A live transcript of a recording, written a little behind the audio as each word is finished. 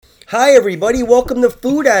Hi, everybody. Welcome to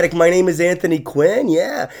Food Addict. My name is Anthony Quinn.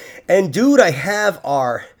 Yeah. And, dude, I have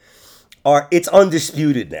it's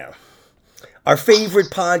undisputed now. Our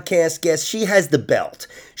favorite podcast guest, she has the belt.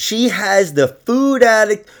 She has the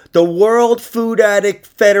World Food Addict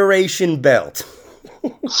Federation belt.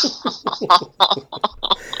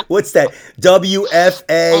 What's that?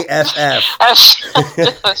 WFAFF.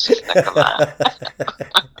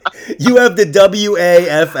 You have the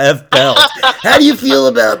WAFF belt. How do you feel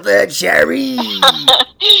about that, Sherry?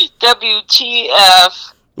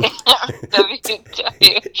 WTF. WWFA.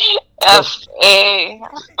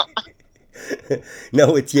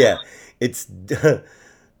 No, it's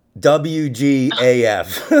WGAF.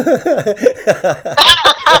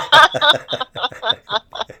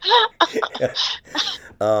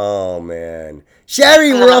 Oh man,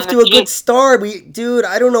 Sherry, we're off to a good start. Dude,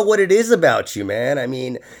 I don't know what it is about you, man. I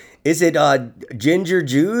mean, is it ginger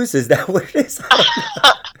juice? Is that what it is?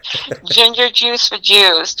 Ginger juice for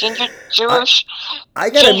Jews. Ginger Jewish.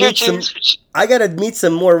 I gotta meet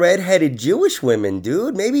some more redheaded Jewish women,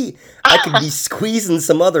 dude. Maybe I could be squeezing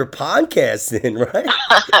some other podcasts in, right?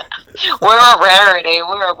 We're a rarity.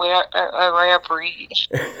 We're a rare breed.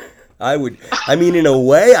 In a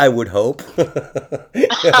way, I would hope. And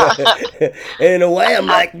in a way, I'm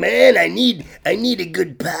like, man, I need a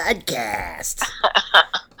good podcast.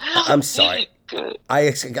 I'm sorry. I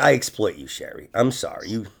exploit you, Sherry. I'm sorry.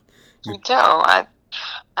 You don't.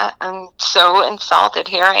 I'm so insulted.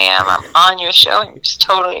 Here I am. I'm on your show and you just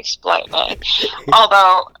totally exploit me.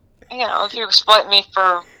 Although, if you exploit me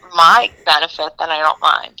for my benefit, then I don't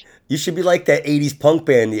mind. You should be like that 80s punk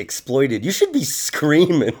band, The Exploited. You should be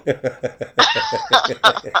screaming. Fuck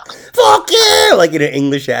you! Like in an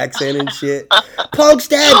English accent and shit. Punk's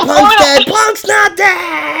dead! Punk's dead! Punk's not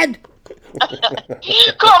dead!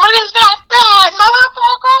 Comedy is not dead,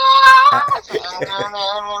 motherfucker!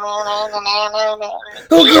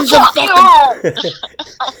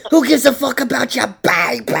 Who gives a fuck about your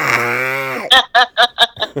baby?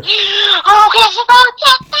 Who gives a fuck about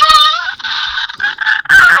your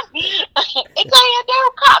It's how you do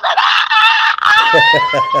comedy.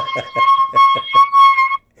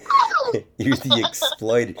 You're The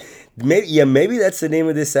Exploited. Maybe that's the name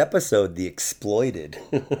of this episode, The Exploited.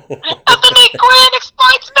 Anthony Quinn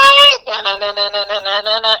exploits me.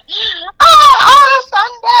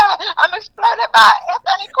 Sunday, I'm exploited by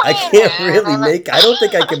Anthony Quinn. I don't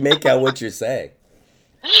think I can make out what you're saying.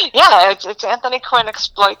 Yeah, it's Anthony Quinn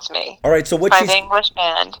exploits me. All right, so the English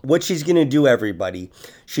band. What she's gonna do, everybody?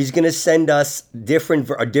 She's gonna send us a different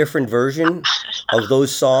version of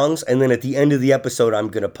those songs, and then at the end of the episode, I'm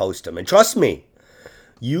gonna post them. And trust me,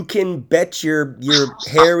 you can bet your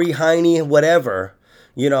Harry Heine whatever,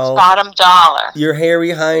 bottom dollar. Your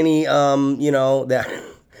Harry Heine, that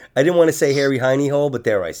I didn't want to say Harry Heine hole, but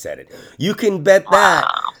there I said it. You can bet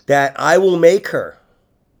that I will make her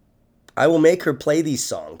play these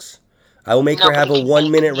songs. I will make her have a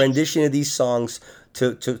 1-minute rendition of these songs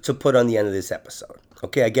to put on the end of this episode.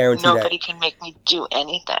 Okay, I guarantee Nobody can make me do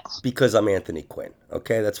anything. Because I'm Anthony Quinn.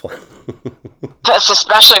 Okay, that's why. That's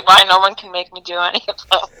especially why no one can make me do anything.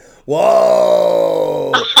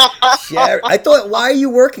 Whoa! Sherry, why are you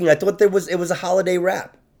working? I thought it was a holiday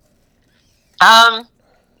rap.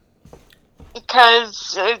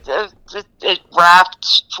 Because it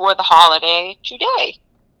wrapped for the holiday today.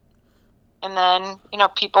 And then,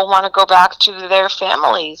 people want to go back to their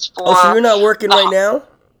families for... Oh, so you're not working right now?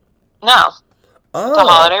 No. Oh. It's a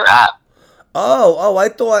holiday wrap. Oh, I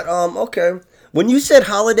thought, okay. When you said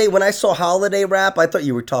holiday, when I saw holiday wrap, I thought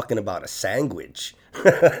you were talking about a sandwich.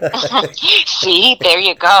 See, there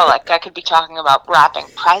you go. Like, I could be talking about wrapping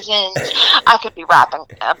presents. I could be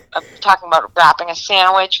talking about wrapping a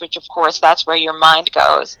sandwich, which, of course, that's where your mind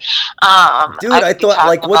goes. Dude, I thought,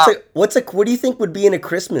 like, what do you think would be in a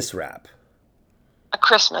Christmas wrap? A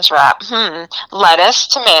Christmas wrap. Lettuce,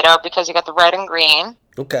 tomato, because you got the red and green.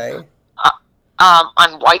 Okay.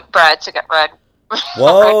 On white bread, so get red.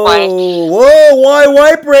 Whoa, why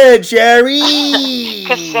white bread, Sherry?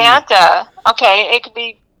 Because Santa. Okay, it could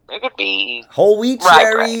be whole wheat,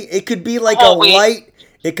 Sherry. Bread. It could be like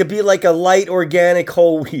It could be like a light organic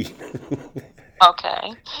whole wheat.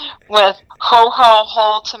 Okay, with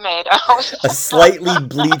whole tomatoes. A slightly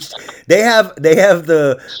bleached. They have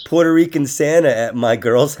the Puerto Rican Santa at my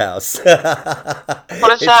girl's house.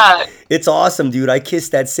 What is that? It's awesome, dude. I kiss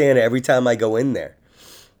that Santa every time I go in there.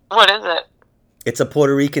 What is it? It's a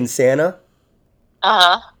Puerto Rican Santa.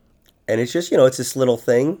 And it's just, it's this little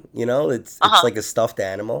thing, it's like a stuffed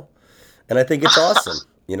animal. And I think it's awesome,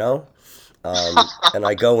 And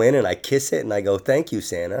I go in and I kiss it and I go, "Thank you,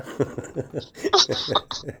 Santa."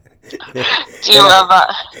 Do you have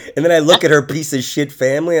a? And then I look at her piece of shit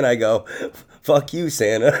family and I go, "Fuck you,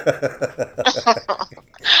 Santa."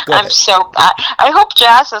 Go I'm ahead. so. I hope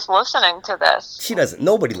Jazz is listening to this. She doesn't.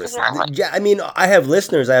 Nobody Because listens. Yeah, I mean, I have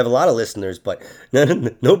listeners. I have a lot of listeners, but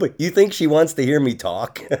nobody. You think she wants to hear me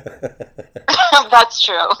talk? That's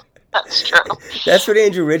true. That's true. That's what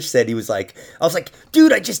Andrew Rich said. He was like, I was like,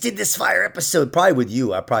 "Dude, I just did this fire episode, probably with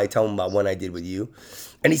you. I probably tell him about one I did with you,"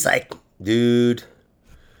 and he's like, "Dude,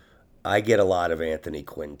 I get a lot of Anthony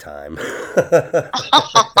Quinn time."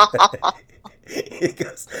 He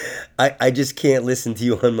goes, I just can't listen to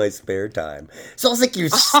you on my spare time. So I was like, your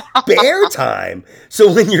spare time? So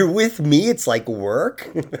when you're with me, it's like work?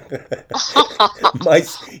 my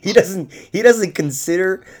he doesn't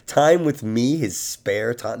consider time with me his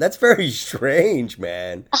spare time. That's very strange,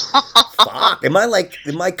 man. Fuck. Am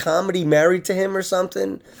I comedy married to him or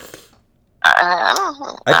something?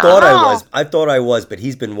 I thought I was. I thought I was, but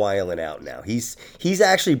he's been wiling out now. He's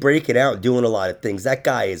actually breaking out, and doing a lot of things. That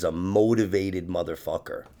guy is a motivated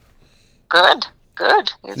motherfucker. Good.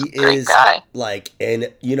 Good. He's He a great is guy. like,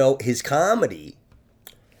 and his comedy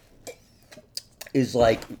is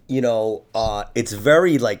like, it's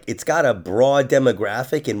very like it's got a broad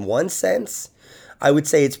demographic in one sense. I would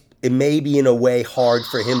say it may be in a way hard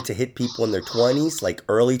for him to hit people in their 20s, like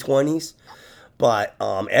early 20s. But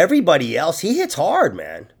everybody else, he hits hard,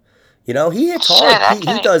 man. He hits hard.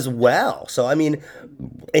 He does well. So I mean,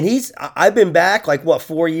 and I've been back like what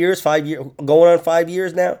 4 years, 5 years, going on 5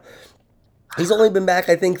 years now. He's only been back,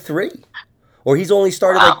 I think 3, or he's only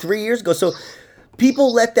started like 3 years ago. So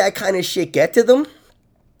people let that kind of shit get to them.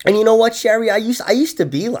 And you know what, Sherry? I used to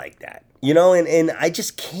be like that. And I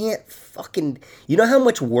just can't fucking. You know how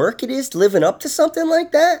much work it is living up to something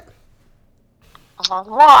like that? A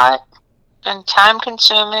lot. And time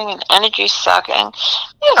consuming and energy sucking.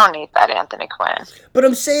 You don't need that, Anthony Quinn. But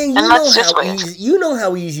I'm saying you know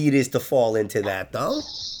how easy it is to fall into that, though.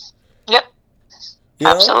 Yep.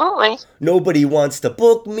 Absolutely. Nobody wants to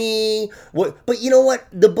book me. But you know what?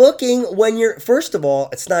 The booking, when you're, first of all,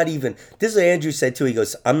 it's not even, this is what Andrew said too. He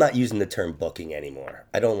goes, "I'm not using the term booking anymore.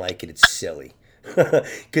 I don't like it. It's silly."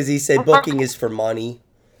 Because he said booking is for money.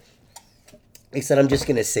 He said, "I'm just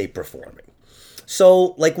going to say performing."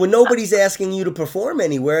 So, like, when nobody's asking you to perform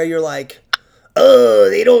anywhere, you're like, "Oh,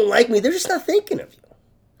 they don't like me." They're just not thinking of you.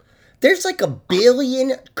 There's like a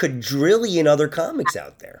billion, quadrillion other comics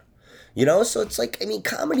out there. So it's like, I mean,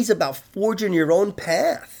 comedy's about forging your own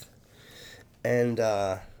path. And,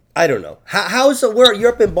 I don't know. How's it,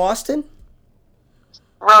 you're up in Boston?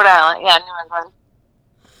 Rhode Island, yeah, New England.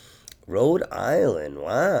 Rhode Island,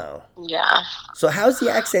 wow. Yeah. So how's the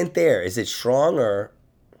accent there? Is it strong or?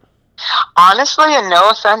 Honestly, and no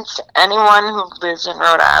offense to anyone who lives in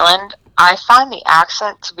Rhode Island, I find the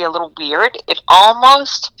accent to be a little weird. It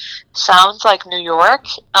almost sounds like New York.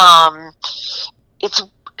 It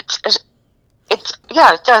does.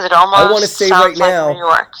 It almost. I want to say right now, like New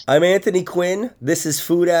York. I'm Anthony Quinn. This is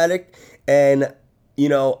Food Addict, and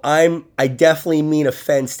I definitely mean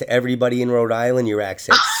offense to everybody in Rhode Island. Your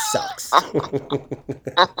accent sucks.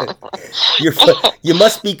 You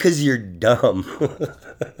must be because you're dumb.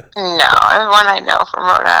 No, everyone I know from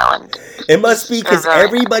Rhode Island. It must be because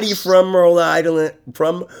everybody from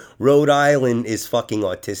Rhode Island is fucking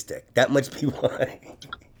autistic. That must be why.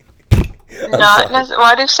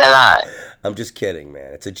 Why do you say that? I'm just kidding,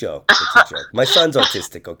 man. It's a joke. It's a joke. My son's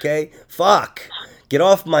autistic, okay? Fuck. Get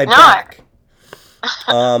off my back.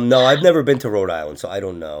 No, I've never been to Rhode Island, so I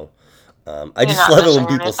don't know. I just love it when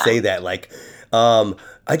people say that. Like,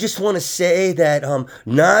 I just want to say that,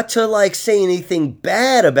 not to like say anything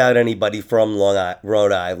bad about anybody from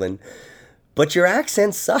Rhode Island, but your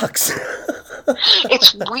accent sucks.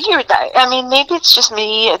 It's weird. I mean, maybe it's just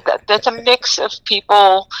me. That's a mix of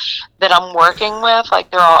people that I'm working with.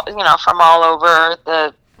 Like, they're all, from all over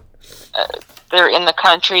they're in the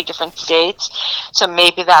country, different states. So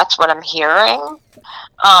maybe that's what I'm hearing.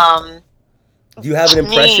 Do you have an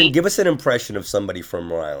impression? Give us an impression of somebody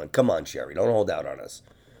from Rhode Island. Come on, Sherry. Don't hold out on us.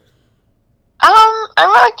 I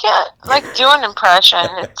really can't do an impression.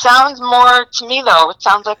 It sounds more to me though. It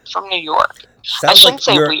sounds like from New York. I shouldn't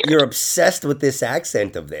say weird. You're obsessed with this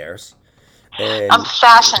accent of theirs. And I'm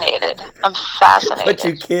fascinated. But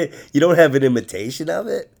you don't have an imitation of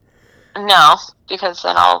it? No, because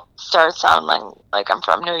then I'll start sounding like I'm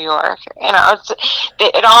from New York.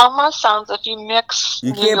 It almost sounds like you mix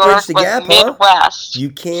New York with Midwest.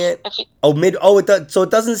 You can't. So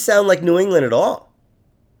it doesn't sound like New England at all.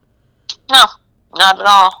 No, not at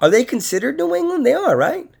all. Are they considered New England? They are,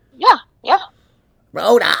 right? Yeah.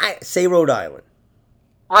 Say Rhode Island.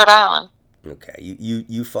 Rhode Island. Okay,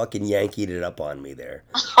 you fucking Yankeed it up on me there.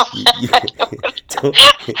 You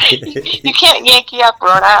can't Yankee up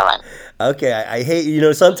Rhode Island. Okay, I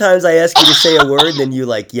hate, sometimes I ask you to say a word and then you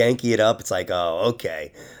like Yankee it up. It's like, oh,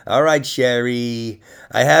 okay. All right, Sherry,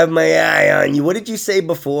 I have my eye on you. What did you say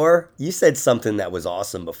before? You said something that was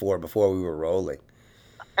awesome before we were rolling.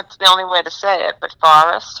 It's the only way to say it, but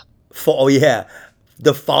forest. Oh, yeah.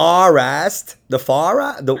 The forest.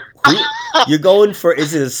 You're going for,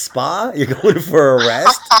 is it a spa? You're going for a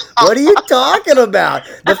rest? What are you talking about?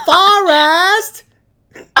 The forest.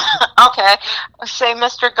 Okay. Say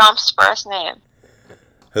Mr. Gump's first name.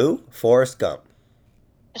 Who? Forrest Gump.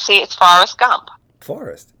 See, it's Forrest Gump.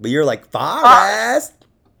 Forrest. But you're like, Forrest.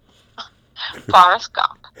 Forrest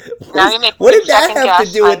Gump. Now you make what did that have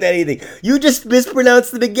to do with anything? You just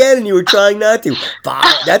mispronounced it again and you were trying not to.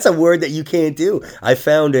 That's a word that you can't do. I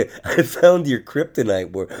found it. I found your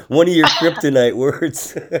kryptonite word. One of your kryptonite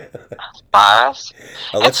words. Forrest.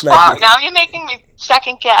 Oh, let's not. Now you're making me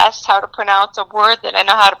second guess how to pronounce a word that I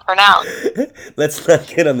know how to pronounce. Let's not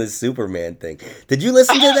get on the Superman thing. Did you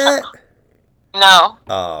listen to that? No.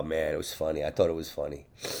 Oh, man, it was funny. I thought it was funny.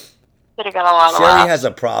 Got a lot of Sherry laughs. has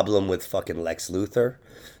a problem with fucking Lex Luthor.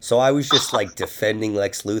 So I was just like defending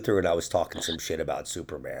Lex Luthor and I was talking some shit about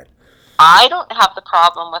Superman. I don't have the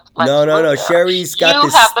problem with Lex Luthor. No. Sherry's got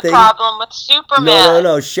this thing. You have the problem with Superman.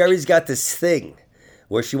 No. Sherry's got this thing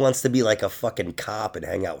where she wants to be like a fucking cop and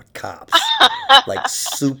hang out with cops. Like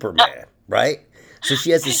Superman, right? So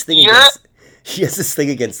she has this thing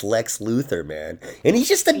against Lex Luthor, man. And he's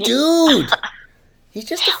just a dude. He's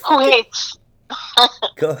just a fucking... Wait.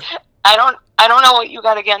 Go. I don't know what you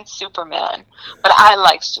got against Superman, but I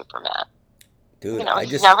like Superman. Dude,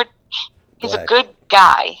 he's a good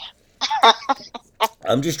guy.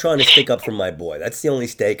 I'm just trying to stick up for my boy. That's the only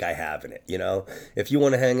stake I have in it, If you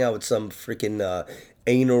want to hang out with some freaking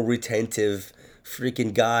anal retentive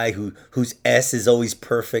freaking guy whose S is always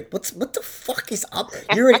perfect. What the fuck is up?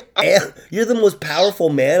 You're the most powerful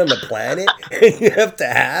man on the planet, and you have to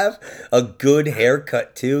have a good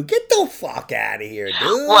haircut too. Get the fuck out of here,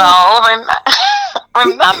 dude. Well,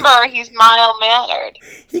 remember he's mild mannered.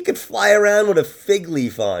 He could fly around with a fig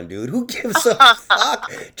leaf on, dude. Who gives a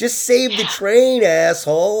fuck? Just save the train,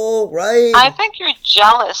 asshole, right? I think you're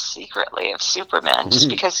jealous secretly of Superman just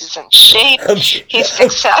because he's in shape. He's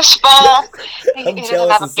successful. I'm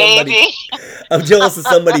jealous of somebody. I'm jealous of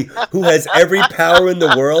somebody who has every power in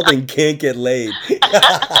the world and can't get laid. Yeah.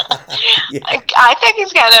 I think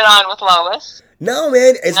he's getting it on with Lois. No,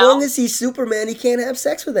 man. As long as he's Superman, he can't have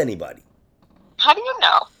sex with anybody. How do you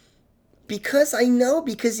know? Because I know.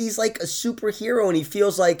 Because he's like a superhero, and he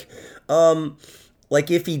feels like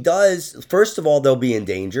if he does, first of all, they'll be in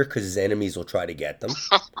danger because his enemies will try to get them.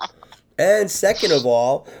 And second of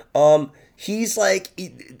all, he's like,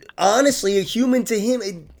 honestly, a human to him,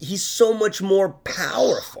 he's so much more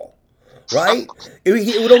powerful, right?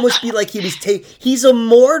 It would almost be like he's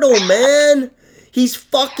immortal, man. He's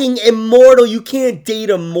fucking immortal. You can't date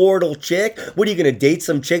a mortal chick. What, are you going to date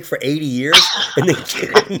some chick for 80 years and then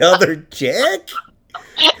get another chick?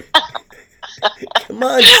 Come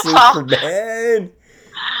on, Superman.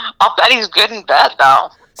 I'll bet he's good in bed, though.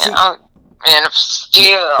 Man of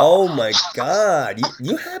Steel. Oh, my God.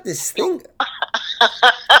 You have this thing.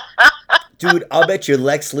 Dude, I'll bet you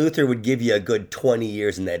Lex Luthor would give you a good 20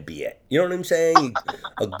 years and that'd be it. You know what I'm saying?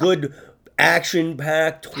 A good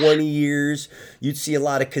action-packed 20 years. You'd see a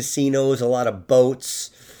lot of casinos, a lot of boats,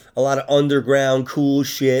 a lot of underground cool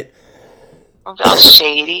shit. Real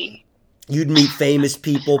shady. You'd meet famous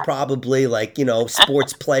people probably, like,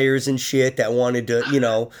 sports players and shit that wanted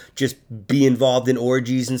to, just be involved in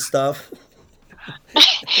orgies and stuff.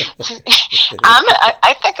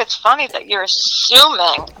 I think it's funny that you're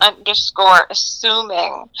assuming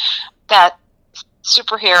that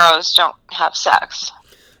superheroes don't have sex.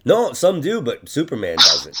 No, some do, but Superman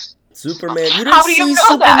doesn't. Superman, you How didn't do you see know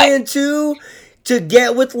Superman that? 2? To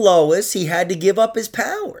get with Lois, he had to give up his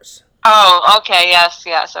powers. Oh, okay, yes,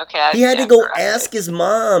 okay. He had to go ask his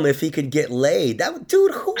mom if he could get laid.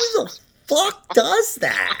 Dude, who the fuck does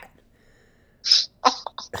that?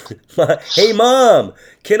 Hey, Mom,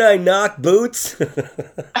 can I knock boots?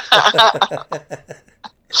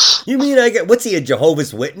 You mean what's he, a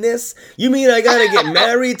Jehovah's Witness? You mean I gotta get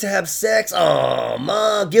married to have sex? Oh,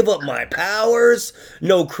 Mom, give up my powers?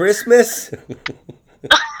 No Christmas?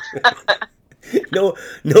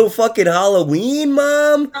 No fucking Halloween,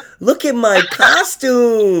 Mom? Look at my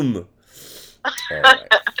costume. Alright,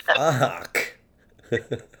 fuck.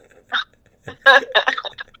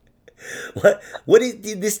 What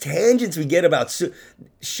is this tangents we get about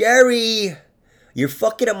Sherry? You're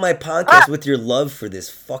fucking up my podcast with your love for this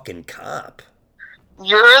fucking cop.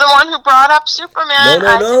 You're the one who brought up Superman. No,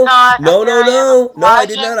 I did not. No, I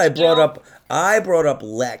did not. I brought up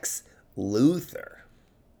Lex Luthor.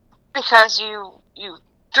 Because you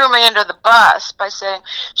threw me under the bus by saying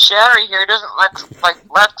Sherry here doesn't like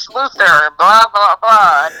Lex Luthor, blah blah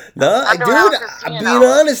blah. No, dude, I'm being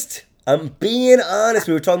honest. I'm being honest.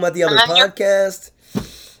 We were talking about the other podcast.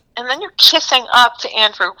 And then you're kissing up to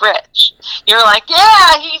Andrew Rich. You're like,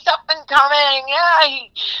 yeah, he's up and coming. Yeah,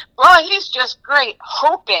 he's just great.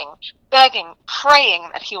 Hoping, begging, praying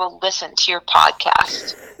that he will listen to your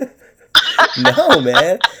podcast. No,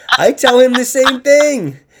 man. I tell him the same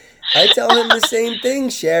thing.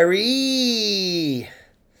 Sherry.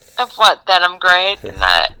 Of what? That I'm great and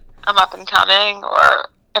that I'm up and coming, or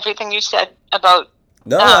everything you said about.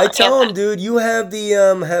 No, I tell him, dude. You have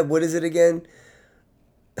the what is it again?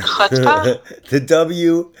 Chutzpah? The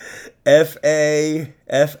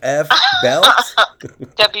WFAFF belt.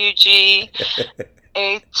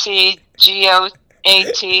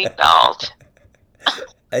 WGATGOAT belt.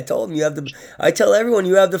 I told him I tell everyone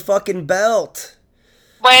you have the fucking belt.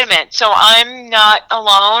 Wait a minute. So I'm not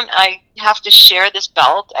alone. I have to share this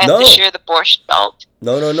belt. I have to share the Borscht belt.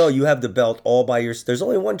 No. You have the belt all by yourself. There's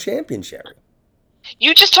only one champion, Sherry.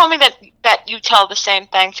 You just told me that you tell the same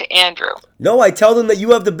thing to Andrew. No, I tell them that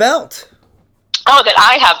you have the belt. Oh, that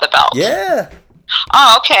I have the belt. Yeah.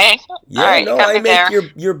 Oh, okay. Yeah, all right, no, I make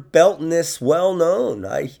your beltness well known.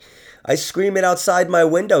 I scream it outside my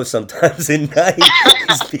window sometimes at night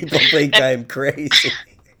because people think I'm crazy.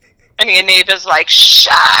 And your neighbor's like,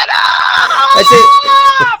 shut up! I say,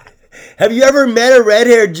 have you ever met a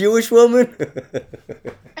red-haired Jewish woman?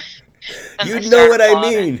 You know what I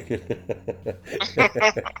mean.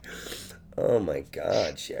 Oh my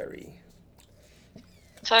God, Sherry.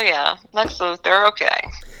 So yeah, Lex Luthor, okay.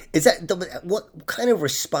 Is that what kind of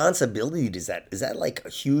responsibility is that? Is that like a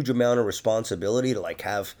huge amount of responsibility to like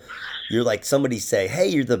have? You're like somebody say, "Hey,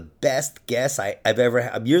 you're the best guest I've ever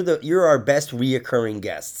had. You're our best reoccurring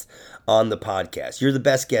guests on the podcast. You're the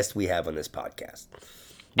best guest we have on this podcast."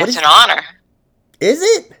 It's an honor. Is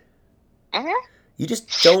it? Mm-hmm. You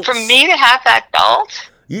just don't. For me to have that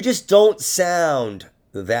belt? You just don't sound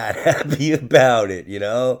that happy about it, you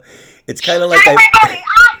know? It's kind of like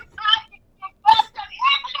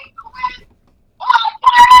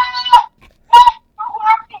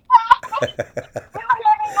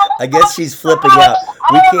I guess she's flipping out.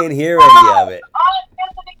 We can't hear any of it.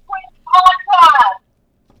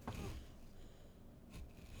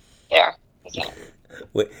 There.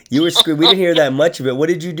 You were screaming. We didn't hear that much of it. What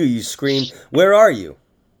did you do? You screamed. Where are you?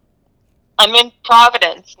 I'm in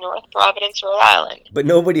Providence, North Providence, Rhode Island. But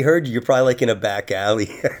nobody heard you. You're probably like in a back alley.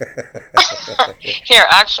 Here,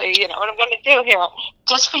 actually, you know what I'm going to do here?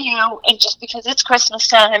 Just for you, and just because it's Christmas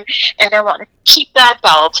time, and I want to keep that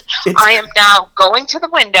belt, I am now going to the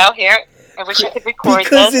window here. I wish I could record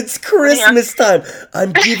because it's Christmas time.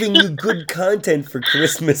 I'm giving you good content for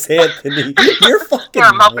Christmas, Anthony. You're fucking. Here,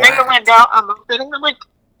 I'm opening the window. I'm opening the window,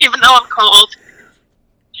 even though I'm cold.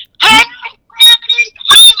 Hey,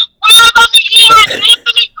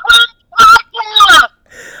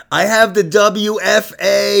 I have the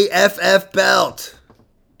WFAFF belt.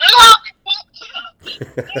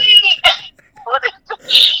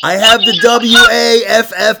 I have the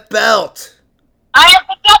WAFF belt. I have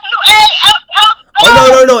the WAFF belt.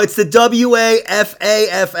 Oh, no. It's the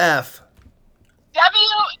WAFAFF.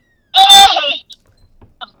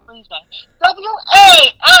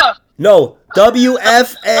 WAF. No,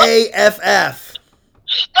 WFAFF.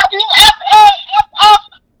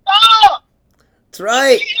 That's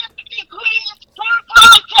right.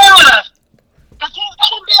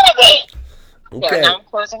 Okay. Now I'm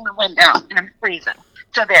closing the window and I'm freezing.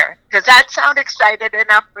 So there. Does that sound excited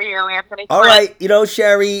enough for you, Anthony? All right. You know,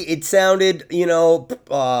 Sherry, it sounded,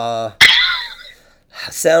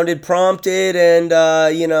 sounded prompted and,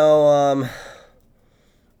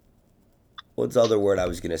 what's the other word I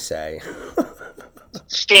was going to say?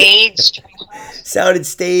 Staged. Sounded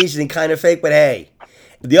staged and kind of fake, but hey.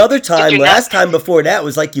 The other time, last time before that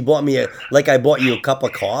was like you bought me I bought you a cup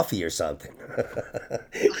of coffee or something.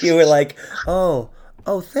 You were like, oh,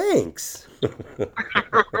 thanks.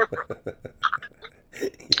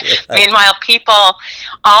 Meanwhile, people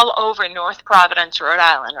all over North Providence, Rhode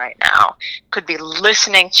Island right now could be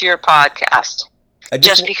listening to your podcast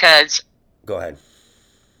just because. Go ahead.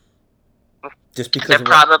 Just because they're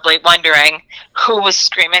probably wondering who was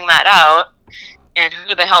screaming that out and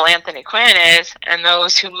who the hell Anthony Quinn is, and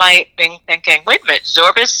those who might be thinking, wait a minute,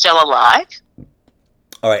 Zorba's still alive?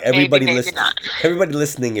 All right, everybody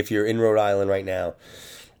listening, if you're in Rhode Island right now,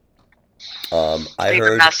 I Leave a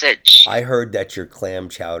heard message. I heard that your clam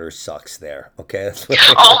chowder sucks there. Okay.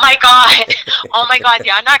 Oh my God. Oh my God.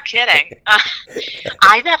 Yeah, I'm not kidding.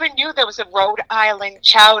 I never knew there was a Rhode Island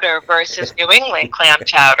chowder versus New England clam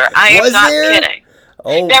chowder. I am Was not there? kidding.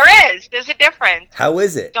 Oh, There is. There's a difference. how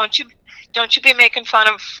is it? Don't you be making fun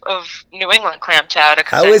of New England clam chowder,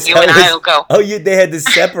 because How then is you and I will go. Oh, they had to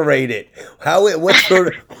separate it. What's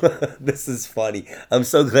sort of this is funny. I'm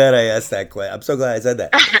so glad I asked that question. I'm so glad I said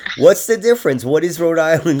that. What's the difference? What is Rhode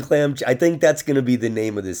Island clam? I think that's going to be the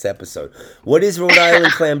name of this episode. What is Rhode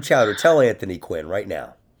Island clam chowder? Tell Anthony Quinn right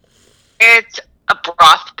now. It's a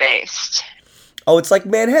broth based. Oh, it's like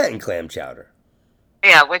Manhattan clam chowder.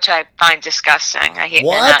 Yeah, which I find disgusting. I hate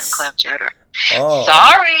What? Manhattan clam chowder. Oh.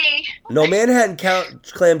 Sorry. No, Manhattan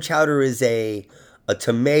clam chowder is a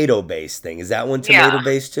tomato-based thing. Is that one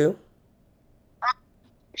tomato-based too?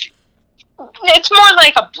 It's more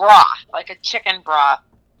like a broth, like a chicken broth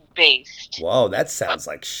based. Whoa, that sounds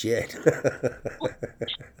like shit.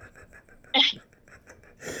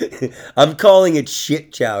 I'm calling it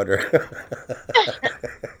shit chowder.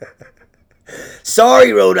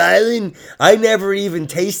 Sorry, Rhode Island. I never even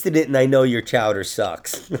tasted it, and I know your chowder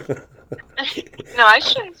sucks. No, I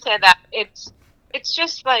shouldn't say that. It's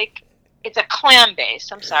just like, it's a clam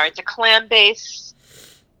base. I'm sorry, it's a clam base.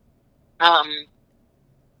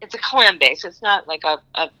 It's a clam base. It's not like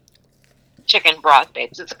a chicken broth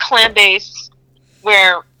base. It's a clam base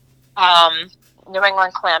where New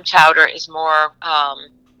England clam chowder is more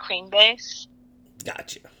cream base.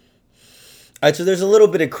 Gotcha. All right, so there's a little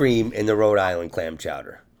bit of cream in the Rhode Island clam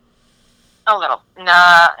chowder. A little. Nah,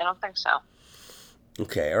 I don't think so.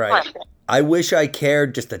 Okay, all right. I wish I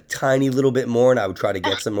cared just a tiny little bit more, and I would try to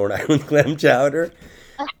get some Rhode Island clam chowder.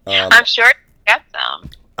 I'm sure you get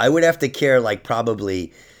some. I would have to care like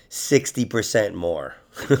probably 60% more.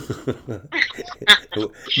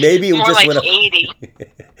 Maybe it More just like went up. 80.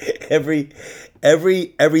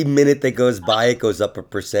 every minute that goes by, it goes up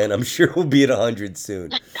 1%. I'm sure we'll be at 100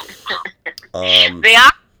 soon. They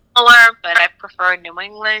are similar, but I prefer New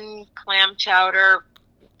England clam chowder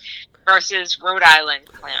versus Rhode Island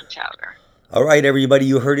clam chowder. All right, everybody,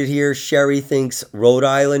 you heard it here. Sherry thinks Rhode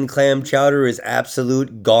Island clam chowder is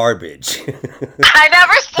absolute garbage. I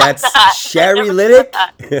never said That's that. Sherry Liddick.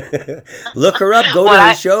 Look her up. Go to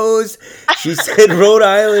her shows. She said Rhode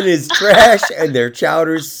Island is trash and their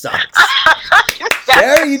chowder sucks.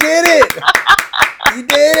 Sherry, you did it. You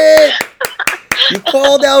did it. You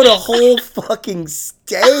called out a whole fucking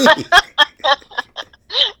state.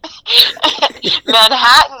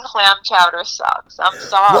 Manhattan clam chowder sucks. I'm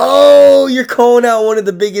sorry. Whoa, you're calling out one of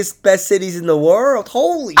the best cities in the world.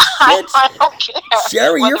 Holy shit. I don't care.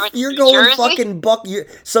 Sherry, Whether you're it's going Jersey? fucking buck.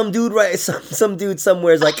 Some dude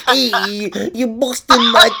somewhere is like, hey, you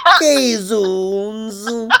busting my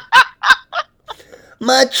K-zones.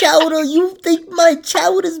 My chowder, you think my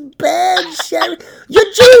chowder's bad, Sherry?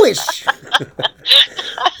 You're Jewish.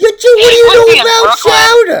 You're Jewish. What do you Would be know in about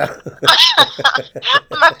chowder?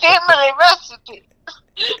 My family recipe.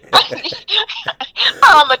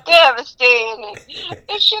 I'm devastated.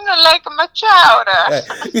 You shouldn't like my chowder.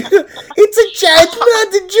 It's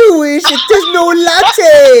not the Jewish. There's no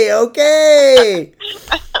latte, okay?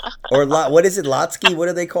 Or what is it, Latsky? What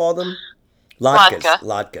do they call them? Latkes.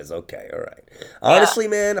 Latkes, okay, all right. Honestly,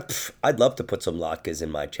 man, I'd love to put some latkes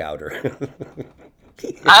in my chowder.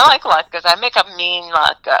 I like latkes. I make a mean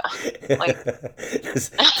latke. Like,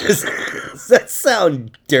 does that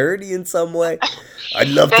sound dirty in some way? I'd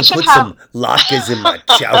love to put some latkes in my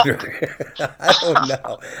chowder. I don't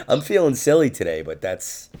know. I'm feeling silly today, but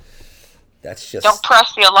that's just... Don't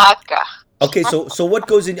press your latke. Okay, so what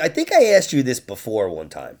goes in... I think I asked you this before one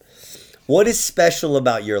time. What is special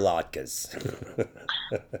about your latkes?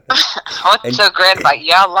 What's so great about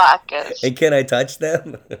your latkes? And can I touch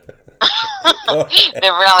them?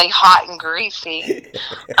 They're really hot and greasy. It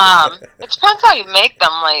depends how you make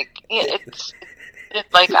them. Like, it's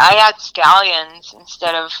like I add scallions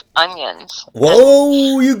instead of onions.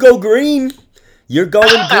 Whoa, you go green. You're going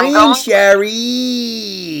green,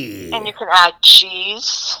 Sherry. And you can add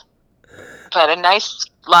cheese. But a nice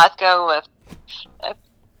latke with,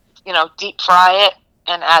 deep fry it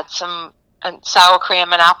and add some sour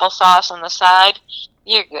cream and applesauce on the side.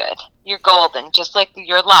 You're good. You're golden, just like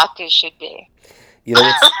your latke should be. You're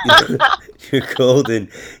golden.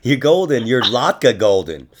 You're golden. You're latke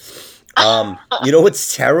golden. You know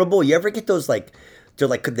what's terrible? You ever get those they're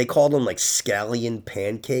like, they call them like scallion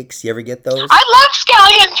pancakes. You ever get those? I love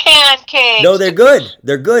scallion pancakes. No, they're good.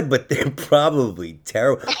 They're good, but they're probably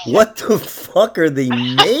terrible. What the fuck are they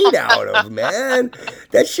made out of, man?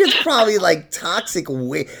 That shit's probably like toxic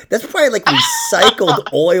waste. That's probably like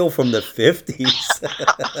recycled oil from the 50s.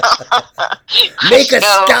 Make a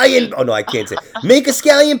scallion. Oh no, I can't say. Make a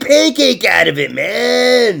scallion pancake out of it,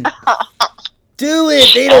 man. Do it.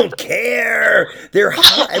 They don't care. They're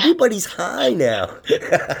high. Everybody's high now.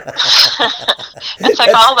 It's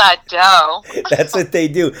like all that dough. That's what they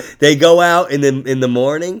do. They go out in the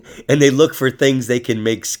morning and they look for things they can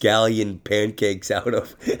make scallion pancakes out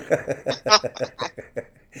of.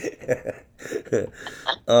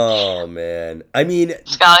 Oh man. I mean,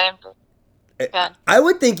 scallion. I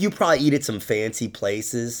would think you probably eat at some fancy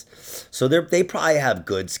places, so they probably have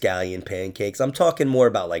good scallion pancakes. I'm talking more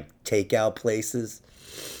about like takeout places.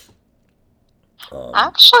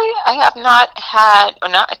 Actually, I have not had. Oh,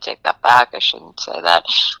 no, I take that back. I shouldn't say that.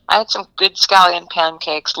 I had some good scallion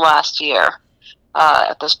pancakes last year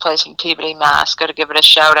at this place in Peabody, Mass. Got to give it a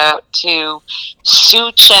shout out to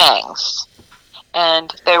Sue Chang's,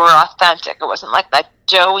 and they were authentic. It wasn't like that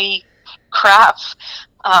doughy crap.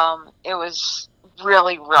 It was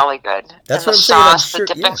really, really good. That's and what I'm sauce, saying. I'm sure,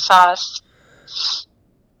 the dipping sauce.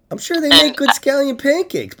 I'm sure they make good scallion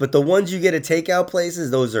pancakes, but the ones you get at takeout places,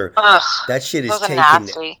 those are that shit is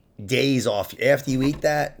taking days off after you eat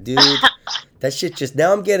that, dude. That shit just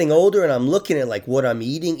now. I'm getting older and I'm looking at like what I'm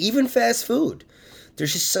eating, even fast food.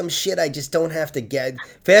 There's just some shit I just don't have to get.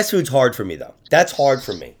 Fast food's hard for me though. That's hard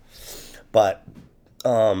for me, but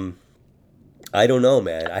I don't know,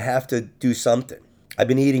 man. I have to do something. I've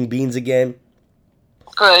been eating beans again.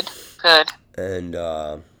 Good. And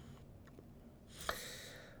all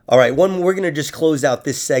right, we're gonna just close out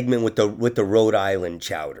this segment with the Rhode Island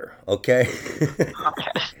chowder, okay?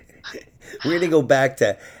 Okay. We're gonna go back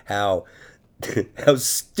to how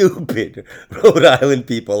stupid Rhode Island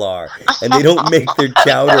people are, and they don't make their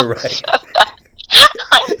chowder right.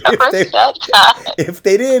 I never said that. If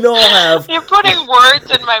they didn't all have... You're putting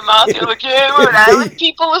words in my mouth. You're like, yeah, Rhode Island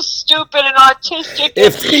people are stupid and autistic.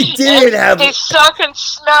 If they didn't have... They suck and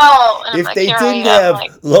smell. And if like, they didn't have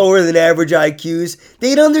lower than average IQs,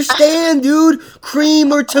 they'd understand, dude.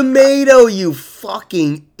 Cream or tomato, you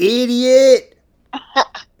fucking idiot.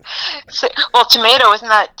 Well, tomato, isn't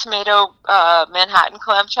that tomato Manhattan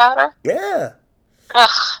clam chowder? Yeah.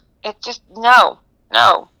 Ugh, it just, no.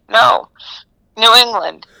 New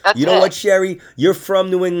England. That's you know what, Sherry? You're from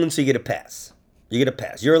New England, so you get a pass. You get a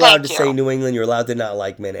pass. You're allowed to say New England. You're allowed to not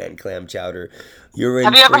like Manhattan clam chowder. Have you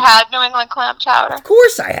ever had New England clam chowder? Of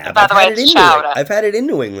course I have. By the way, it's chowder. I've had it in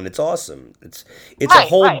New England. It's awesome. It's a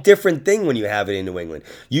whole different thing when you have it in New England.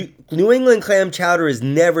 New England clam chowder is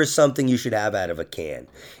never something you should have out of a can,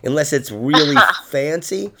 unless it's really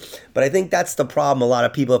fancy. But I think that's the problem. A lot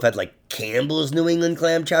of people have had like Campbell's New England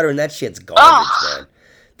clam chowder, and that shit's garbage, man.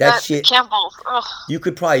 That shit, Campbell's. Ugh. You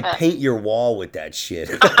could probably paint your wall with that shit.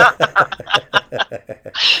 It's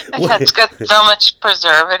got so much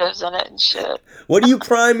preservatives in it and shit. What do you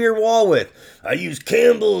prime your wall with? I use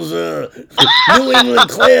Campbell's New England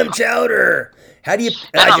clam chowder. How do you...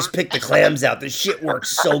 I just pick the clams out. This shit works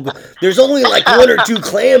so good. There's only like 1 or 2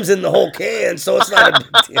 clams in the whole can, so it's not a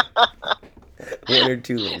big deal. 1 or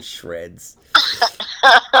 2 little shreds.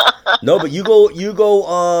 No, but you go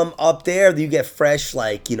up there, you get fresh,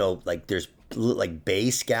 like, you know, like there's like bay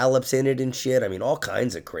scallops in it and shit. I mean, all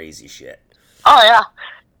kinds of crazy shit. Oh yeah,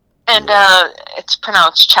 and it's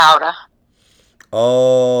pronounced chowder.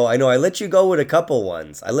 Oh, I know. I let you go with a couple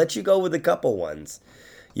ones.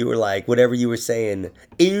 You were like, whatever you were saying,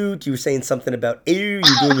 ew. You were saying something about ew.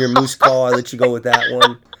 You're doing your moose call. I let you go with that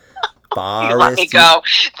one. You let me go.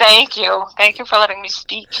 Thank you for letting me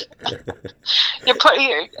speak. I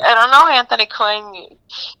don't know, Anthony Quinn.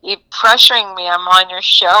 You're pressuring me. I'm on your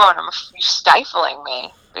show, and you're stifling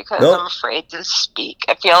me because I'm afraid to speak.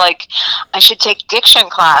 I feel like I should take diction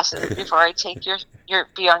classes before I take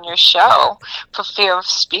be on your show for fear of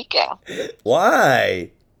speaking.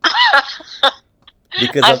 Why?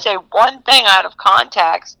 Because I say one thing out of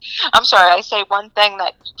context. I'm sorry, I say one thing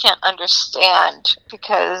that you can't understand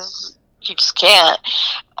because you just can't.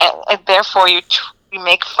 And therefore, you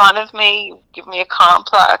make fun of me, you give me a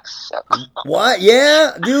complex. So. What?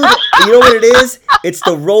 Yeah, dude. You know what it is? It's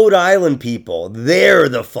the Rhode Island people. They're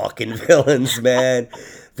the fucking villains, man.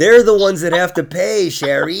 They're the ones that have to pay,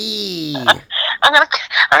 Sherry. I'm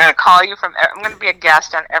gonna call you from. I'm gonna be a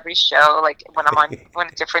guest on every show, like when I'm in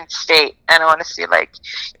a different state, and I want to see like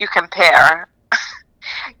you compare.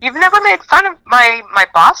 You've never made fun of my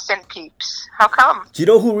Boston peeps. How come? Do you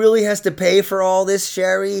know who really has to pay for all this,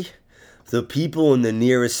 Sherry? The people in the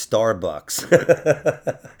nearest Starbucks.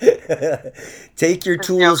 Take your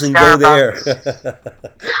tools and go there.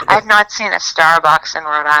 I've not seen a Starbucks in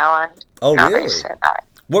Rhode Island. Oh, Now really? they said that.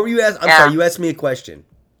 What were you asking? I'm sorry, you asked me a question.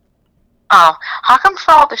 Oh, how come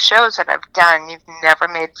for all the shows that I've done, you've never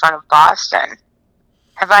made fun of Boston?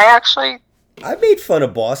 Have I actually? I made fun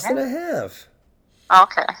of Boston. I have.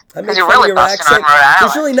 Okay. I Because made you're fun of really your busting on accent. Rhode Island.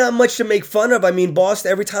 There's really not much to make fun of. I mean, Boston.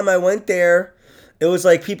 Every time I went there, it was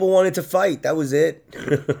like people wanted to fight. That was it. They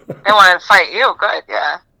wanted to fight you. Good,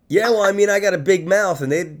 yeah. Yeah, well, I mean, I got a big mouth,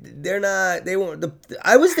 and they're not. They weren't.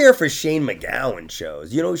 I was there for Shane MacGowan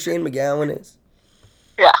shows. You know who Shane MacGowan is?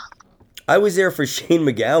 Yeah. I was there for Shane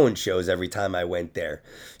MacGowan shows every time I went there.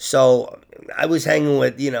 So I was hanging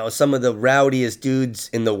with, some of the rowdiest dudes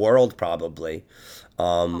in the world, probably.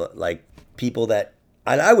 Like people that,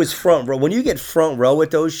 and I was front row. When you get front row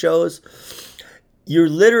at those shows, you're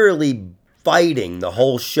literally fighting the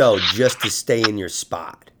whole show just to stay in your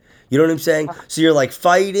spot. You know what I'm saying? So you're like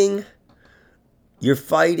you're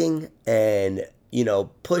fighting and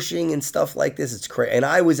pushing and stuff like this. It's crazy. And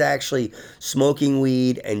I was actually smoking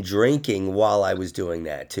weed and drinking while I was doing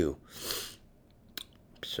that too.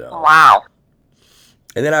 So Wow.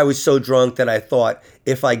 And then I was so drunk that I thought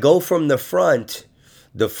if I go from the front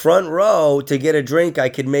row to get a drink, I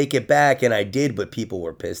could make it back. And I did, but people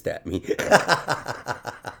were pissed at me.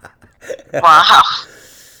 Wow.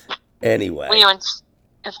 Anyway. Were you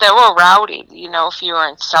if they were rowdy, do you know if you were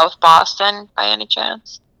in South Boston by any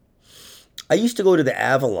chance? I used to go to the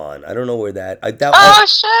Avalon. I don't know where that. Shit!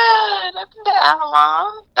 I've been to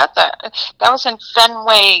Avalon. That was in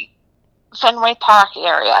Fenway Park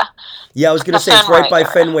area. Yeah, I was gonna say it's right by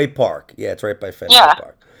Fenway Park. Yeah, it's right by Fenway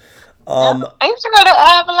Park. I used to go to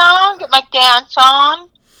Avalon, get my dance on.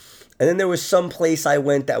 And then there was some place I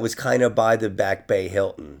went that was kind of by the Back Bay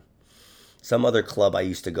Hilton. Some other club I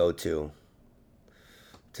used to go to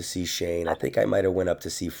see Shane. I think I might have went up to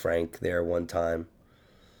see Frank there one time.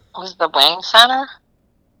 Was the Wayne Center?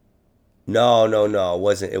 No, it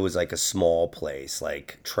wasn't. It was like a small place,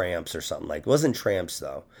 like Tramps or something like. It wasn't Tramps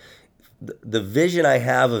though. The vision I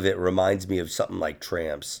have of it reminds me of something like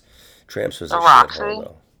Tramps. Tramps was a shithole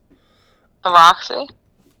though. The Roxy?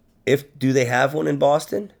 Do they have one in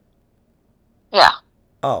Boston? Yeah.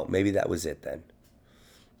 Oh, maybe that was it then.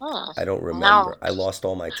 I don't remember. No. I lost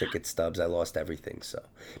all my ticket stubs. I lost everything. So,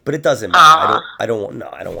 but it doesn't matter. I don't want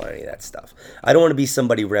any of that stuff. I don't want to be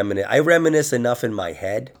somebody reminisce. I reminisce enough in my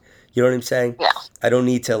head. You know what I'm saying? Yeah. I don't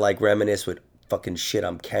need to reminisce with fucking shit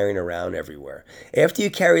I'm carrying around everywhere. After you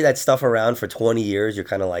carry that stuff around for 20 years, you're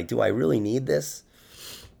kind of like, do I really need this?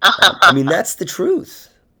 I mean, that's the truth.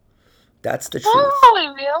 That's the truth. I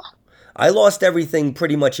believe you. I lost everything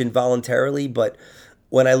pretty much involuntarily, but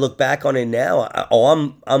when I look back on it now,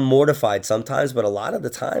 I'm mortified sometimes, but a lot of the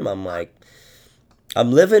time I'm like,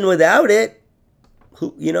 I'm living without it.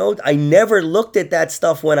 I never looked at that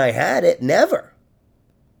stuff when I had it. Never.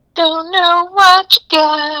 Don't know what you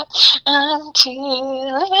got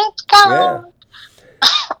until it's gone.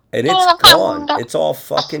 Yeah. And it's gone. It's all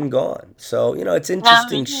fucking gone. So, it's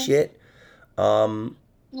interesting shit. But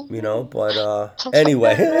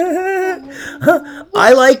anyway,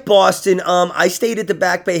 I like Boston. I stayed at the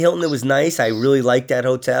Back Bay Hilton. It was nice. I really liked that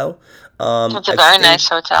hotel. It's a very nice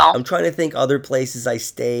hotel. I'm trying to think other places I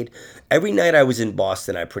stayed. Every night I was in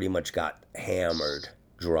Boston, I pretty much got hammered,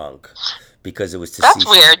 drunk, because it was to That's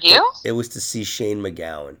weird. It was to see Shane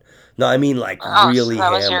MacGowan. No, I mean really so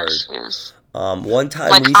that hammered. Was your excuse. One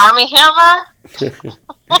time, Army Hammer.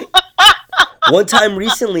 One time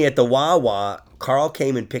recently at the Wawa, Carl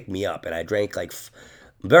came and picked me up, and I drank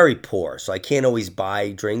very poor, so I can't always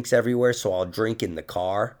buy drinks everywhere, so I'll drink in the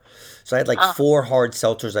car. So I had 4 hard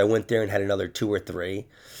seltzers. I went there and had another 2 or 3,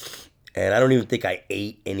 and I don't even think I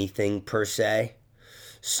ate anything per se.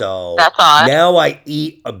 So that's odd. Now I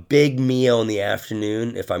eat a big meal in the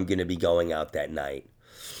afternoon if I'm going to be going out that night.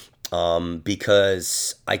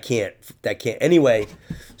 Because I can't, anyway,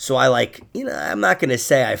 so I'm not going to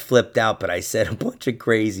say I flipped out, but I said a bunch of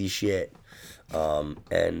crazy shit.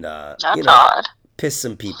 That's odd. Pissed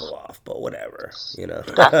some people off, but whatever,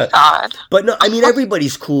 That's odd. But no, I mean,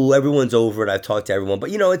 everybody's cool. Everyone's over it. I've talked to everyone,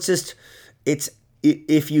 but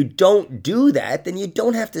if you don't do that, then you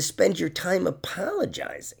don't have to spend your time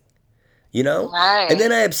apologizing. Right. And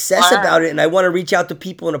then I obsess about it, and I want to reach out to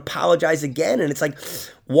people and apologize again. And it's like,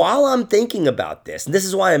 while I'm thinking about this, and this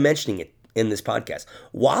is why I'm mentioning it in this podcast,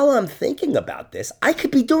 while I'm thinking about this, I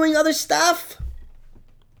could be doing other stuff.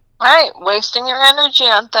 Right, wasting your energy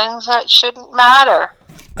on things that shouldn't matter.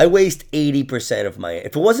 I waste 80% of my...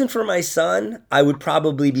 If it wasn't for my son, I would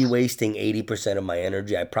probably be wasting 80% of my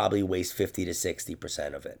energy. I'd probably waste 50 to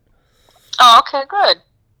 60% of it. Oh, okay, good.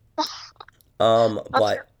 That's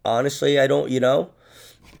But honestly, I don't,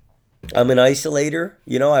 I'm an isolator.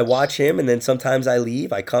 I watch him and then sometimes I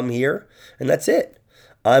leave. I come here and that's it.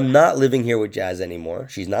 I'm not living here with Jazz anymore.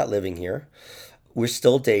 She's not living here. We're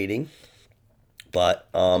still dating, but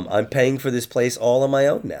I'm paying for this place all on my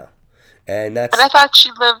own now. And But I that's, thought she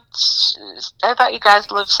lived. I thought you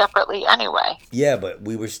guys lived separately anyway. yeah, but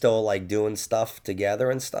we were still like doing stuff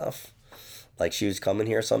together and stuff. Like she was coming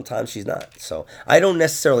here sometimes, she's not. So I don't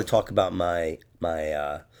necessarily talk about my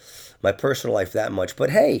personal life that much,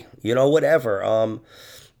 but hey, whatever.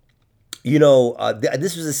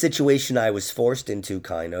 This was a situation I was forced into,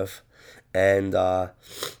 kind of, and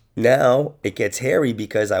now it gets hairy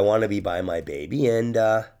because I want to be by my baby, and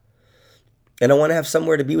I want to have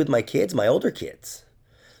somewhere to be with my kids, my older kids.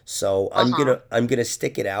 So Mm-hmm. I'm gonna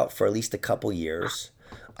stick it out for at least a couple years.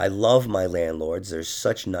 I love my landlords; they're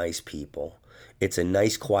such nice people. It's a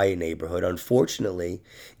nice, quiet neighborhood. Unfortunately,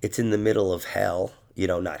 it's in the middle of hell.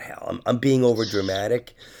 Not hell. I'm being over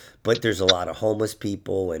dramatic, but there's a lot of homeless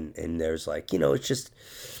people, and there's like,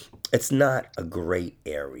 it's not a great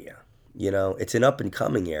area. It's an up and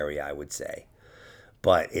coming area, I would say.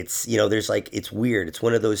 But it's, there's like, it's weird. It's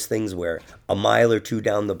one of those things where a mile or two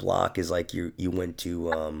down the block is like you went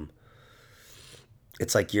to,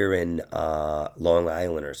 it's like you're in Long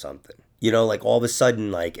Island or something. Like all of a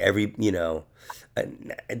sudden, like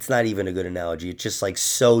it's not even a good analogy. It's just like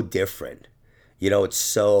so different. It's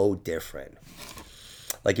so different.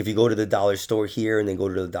 Like if you go to the dollar store here and then go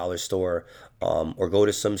to the dollar store, or go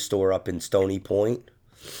to some store up in Stony Point,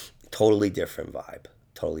 totally different vibe.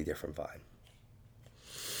 Totally different vibe.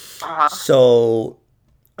 Uh-huh. So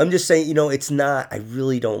I'm just saying, it's not. I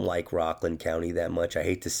really don't like Rockland County that much. I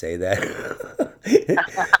hate to say that.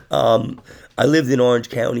 I lived in Orange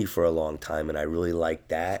County for a long time, and I really liked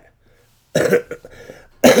that.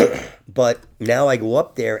 But now I go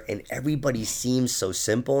up there, and everybody seems so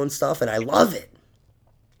simple and stuff, and I love it.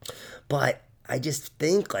 But I just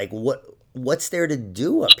think, like, what's there to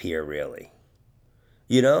do up here, really?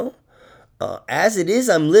 You know? As it is,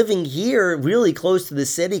 I'm living here, really close to the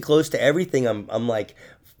city, close to everything. I'm like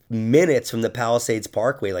minutes from the Palisades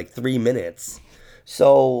Parkway, like 3 minutes.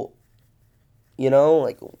 So,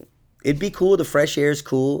 like it'd be cool. The fresh air is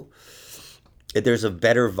cool. There's a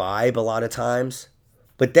better vibe a lot of times.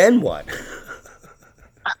 But then what?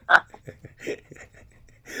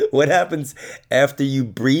 What happens after you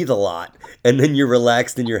breathe a lot and then you're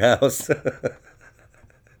relaxed in your house?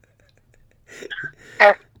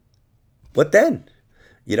 Eh, What then?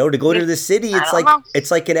 To go you- to the city, I it's don't like know.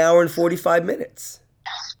 it's like an hour and 45 minutes.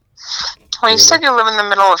 Well, you You know? said you live in the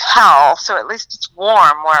middle of hell, so at least it's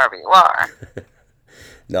warm wherever you are.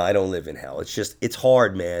 No, I don't live in hell. It's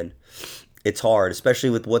hard, man. It's hard, especially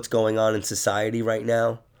with what's going on in society right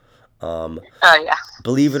now. Um, Oh yeah.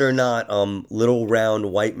 Believe it or not, little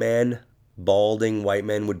round white men, balding white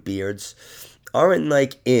men with beards, aren't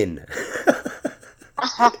like in.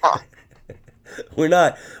 We're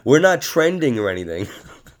not trending or anything.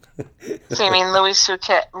 So you mean Louis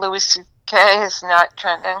C.K. is not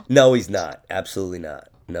trending? No, he's not. Absolutely not.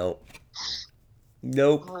 Nope.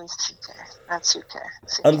 Nope. Louis C.K. Not C.K.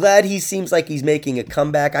 I'm C.K. glad he seems like he's making a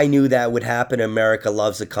comeback. I knew that would happen. America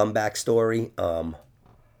loves a comeback story.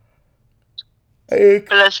 Hey,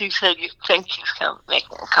 Unless you said you think he's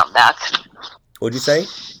making a comeback. what'd you say?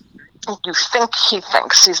 You think he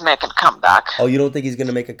thinks he's making a comeback. Oh, you don't think he's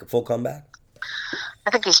gonna make a full comeback?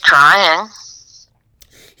 I think he's trying.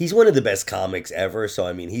 He's one of the best comics ever, so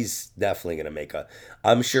I mean, he's definitely gonna make a.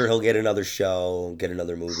 I'm sure he'll get another show, get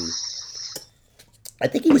another movie. I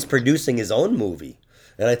think he was producing his own movie,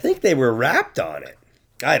 and I think they were wrapped on it.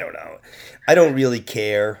 I don't know. I don't really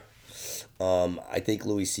care. I think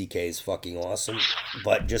Louis C.K. is fucking awesome,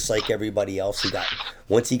 but just like everybody else,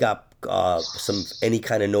 once he got some any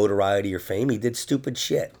kind of notoriety or fame, he did stupid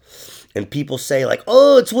shit. And people say like,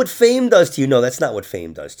 "Oh, it's what fame does to you." No, that's not what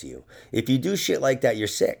fame does to you. If you do shit like that, you're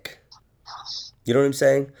sick. You know what I'm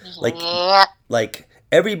saying? Like, Yeah. like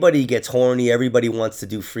everybody gets horny, everybody wants to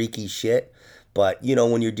do freaky shit, but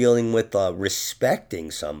when you're dealing with respecting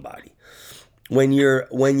somebody, when you're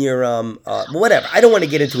whatever. I don't want to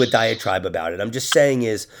get into a diatribe about it. I'm just saying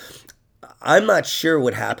is I'm not sure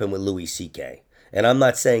what happened with Louis C.K. And I'm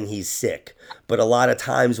not saying he's sick, but a lot of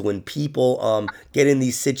times when people get in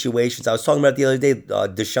these situations, I was talking about the other day,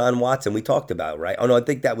 Deshaun Watson. We talked about, right? Oh no, I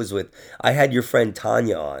think that was with. I had your friend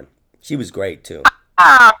Tanya on. She was great too.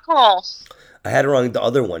 Ah, cool. I had her on the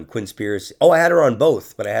other one, Quinspiracy. Oh, I had her on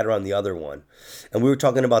both, but I had her on the other one, and we were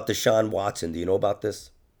talking about Deshaun Watson. Do you know about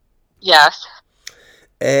this? Yes.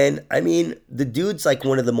 And I mean, the dude's like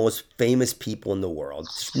one of the most famous people in the world.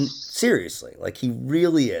 Seriously, like he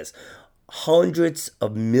really is. Hundreds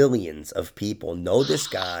of millions of people know this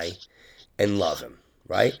guy and love him,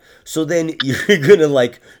 right? So then you're gonna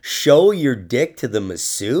like show your dick to the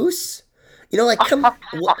masseuse? You know, like, come,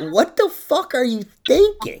 what the fuck are you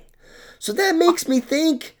thinking? So that makes me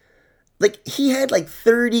think, like, he had like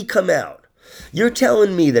 30 come out. You're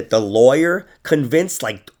telling me that the lawyer convinced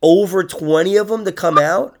like over 20 of them to come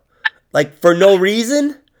out? Like, for no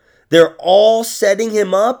reason? They're all setting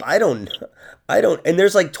him up? I don't, and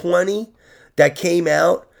there's like 20 that came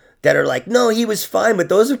out that are like, no, he was fine, but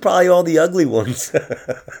those are probably all the ugly ones.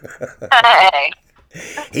 Hey.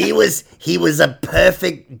 He was a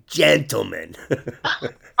perfect gentleman. We're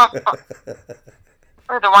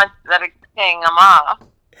the ones that are paying him off.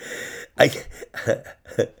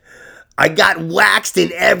 I got waxed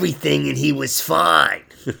and everything, and he was fine.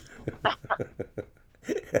 He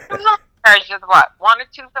was only charged with what? 1 or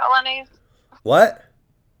 2 felonies? What?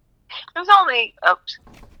 He was only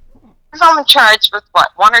charged with what?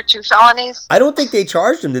 1 or 2 felonies? I don't think they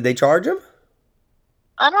charged him. Did they charge him?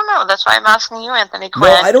 I don't know. That's why I'm asking you, Anthony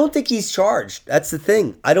Quinn. No, I don't think he's charged. That's the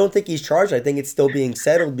thing. I don't think he's charged. I think it's still being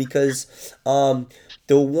settled because the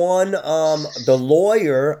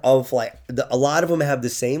lawyer of like a lot of them have the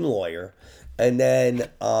same lawyer, and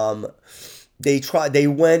then they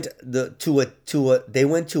went to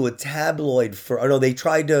a tabloid for. Oh no, they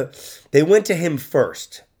went to him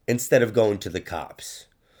first instead of going to the cops.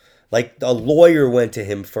 Like a lawyer went to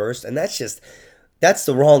him first, and that's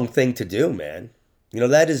the wrong thing to do, man. You know,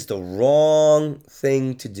 that is the wrong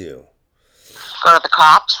thing to do. Go to the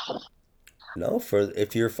cops? No,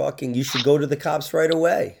 if you're fucking, you should go to the cops right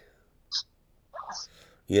away.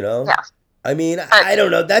 You know? Yeah. I mean, I don't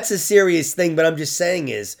know. That's a serious thing, but I'm just saying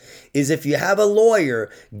is if you have a lawyer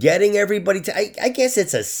getting everybody to, I guess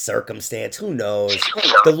it's a circumstance. Who knows?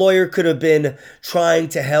 The lawyer could have been trying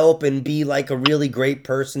to help and be like a really great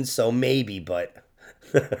person, so maybe, but...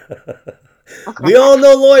 We all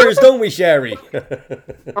know lawyers, don't we, Sherry?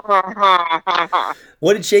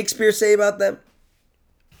 What did Shakespeare say about them?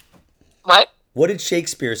 What? What did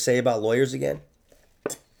Shakespeare say about lawyers again?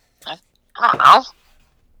 I don't know.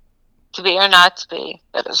 To be or not to be.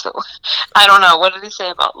 That is I don't know. What did he say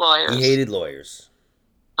about lawyers? He hated lawyers.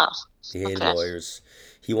 Oh. He hated lawyers.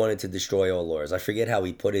 He wanted to destroy all lawyers. I forget how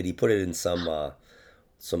he put it. He put it in some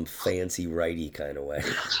fancy righty kind of way.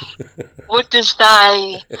 What does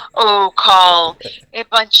thy call a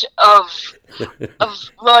bunch of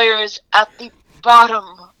lawyers at the bottom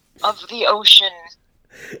of the ocean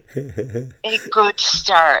a good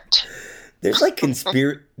start? There's like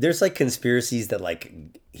conspiracies that like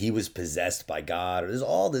he was possessed by God. There's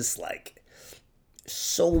all this like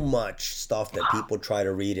so much stuff that people try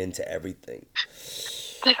to read into everything.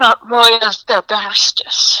 They got lawyers, they're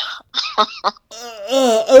barristers.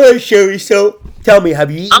 All right, Sherry. So, tell me,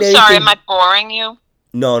 have you eaten anything? I'm sorry, am I boring you?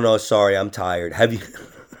 No, sorry, I'm tired. Have you?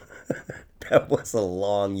 That was a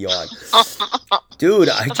long yawn, dude.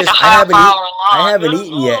 I haven't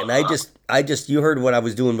eaten yet, and I just, you heard what I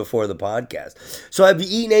was doing before the podcast. So, have you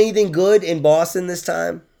eaten anything good in Boston this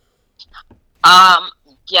time?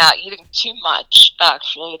 Yeah, eating too much,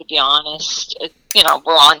 actually, to be honest. We're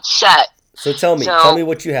on set. So tell me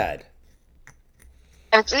what you had.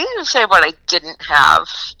 It's easy to say what I didn't have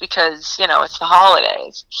because, it's the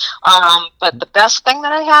holidays. But the best thing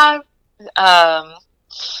that I had,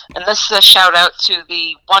 and this is a shout out to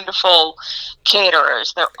the wonderful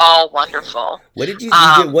caterers. They're all wonderful. What did you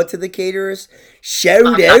did what to the caterers?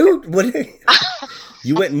 Shout out? What?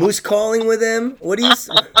 You went moose calling with them? What do you?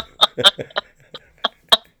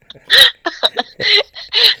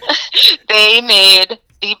 They made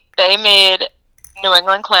New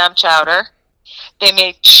England clam chowder. They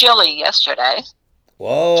made chili yesterday.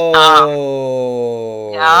 Whoa.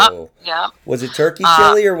 Yeah. Was it turkey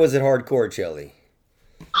chili or was it hardcore chili?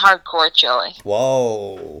 Hardcore chili.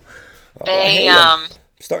 Whoa. I'm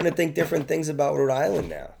starting to think different things about Rhode Island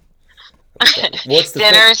now. What's the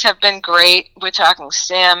dinners have been great. We're talking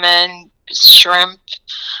salmon, shrimp.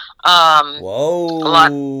 Whoa.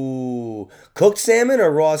 Cooked salmon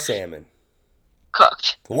or raw salmon?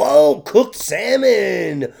 Cooked. Whoa, cooked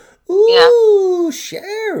salmon. Ooh, yeah.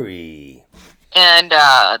 Sherry. And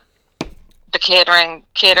the catering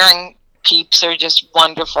peeps are just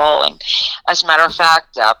wonderful. And as a matter of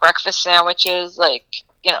fact, breakfast sandwiches, like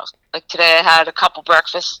today I had a couple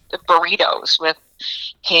breakfast burritos with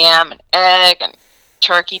ham and egg and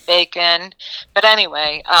turkey bacon. But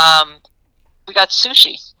anyway, we got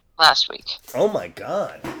sushi last week. Oh my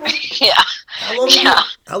God. Yeah.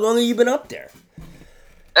 How long have you been up there?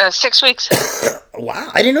 6 weeks. Wow,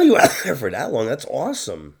 I didn't know you were out there for that long. That's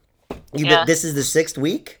awesome. Yeah. This is the 6th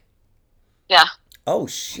week? Yeah. Oh,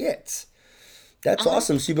 shit. That's Mhm.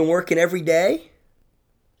 awesome. So you've been working every day?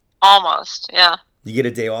 Almost. Yeah. You get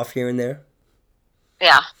a day off here and there?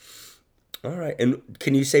 Yeah. All right. And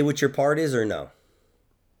can you say what your part is or no?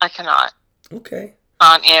 I cannot. Okay.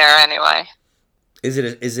 On air, anyway. Is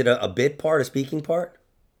it a bit part, a speaking part?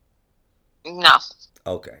 No.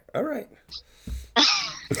 Okay. All right.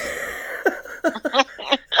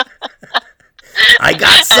 I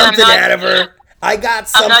got something out of her. I got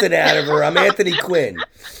something out of her. I'm Anthony Quinn.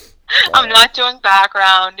 I'm not doing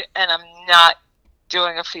background, and I'm not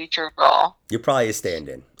doing a featured role. You're probably a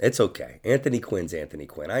stand-in. It's okay. Anthony Quinn's Anthony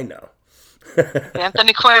Quinn. I know.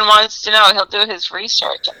 Anthony Quinn wants to know. He'll do his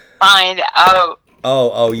research and find out.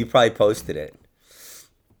 Oh, you probably posted it.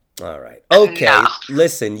 All right. Okay. No.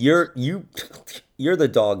 Listen, you're the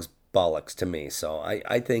dog's bollocks to me. So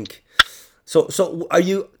I think. So are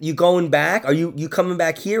you going back? Are you coming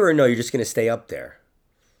back here or no? You're just gonna stay up there.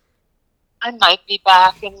 I might be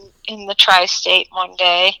back in the tri-state one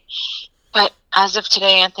day, but as of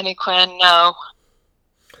today, Anthony Quinn, no.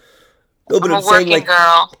 No, but I'm I'm a saying working like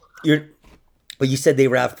girl. But you said they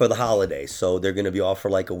wrapped for the holidays, so they're gonna be off for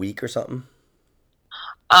like a week or something.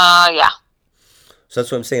 Yeah. So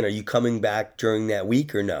that's what I'm saying. Are you coming back during that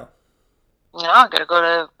week or no? No, I gotta go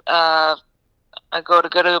to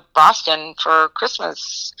go to Boston for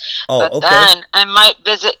Christmas. Oh, But okay. then I might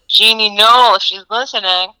visit Jeannie Knoll if she's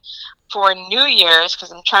listening for New Year's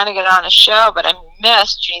because I'm trying to get on a show, but I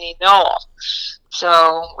missed Jeannie Knoll.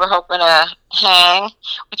 So we're hoping to hang.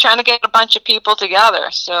 We're trying to get a bunch of people together.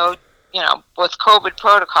 So, with COVID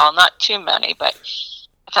protocol, not too many, but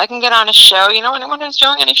if I can get on a show, anyone who's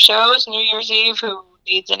doing any shows New Year's Eve who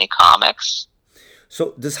needs any comics.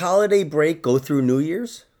 So does holiday break go through New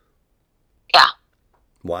Year's? Yeah.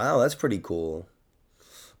 Wow, that's pretty cool.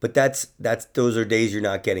 But that's those are days you're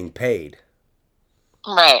not getting paid.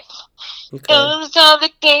 Right. Okay. Those are the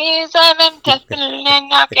days I'm definitely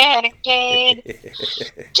not getting paid.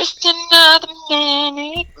 Just another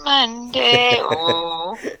manic Monday.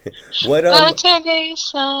 Oh, What but today's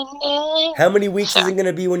Sunday. How many weeks is Sorry. it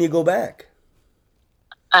gonna be when you go back?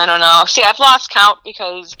 I don't know. See, I've lost count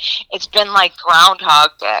because it's been like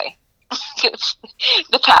Groundhog Day.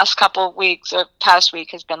 The past couple of weeks or past week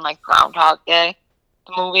has been like Groundhog Day,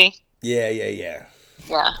 the movie. Yeah. Yeah.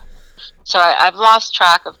 So I've lost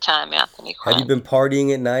track of time, Anthony Quinn. Have you been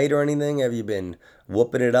partying at night or anything? Have you been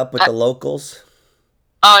whooping it up with the locals?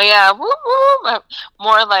 Oh yeah, woo woo.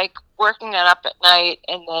 More like working it up at night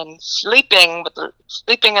and then sleeping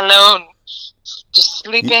alone, just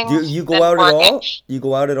sleeping. You go and out working. at all? You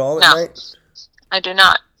go out at all at No. night? I do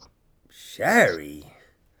not. Sherry.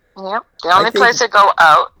 Yep. The only place I go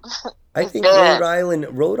out. I think bed.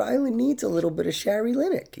 Rhode Island needs a little bit of Sherry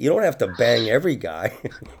Linick. You don't have to bang every guy.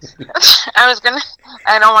 I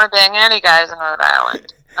don't want to bang any guys in Rhode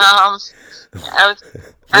Island. I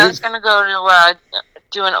was gonna go to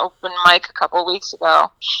do an open mic a couple weeks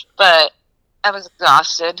ago, but I was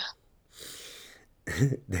exhausted.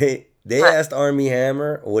 They asked Armie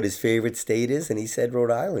Hammer what his favorite state is, and he said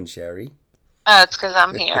Rhode Island, Sherry. It's because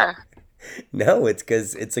I'm here. No, it's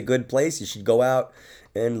because it's a good place. You should go out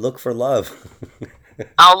and look for love.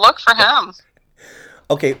 I'll look for him.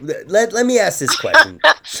 Okay, let me ask this question.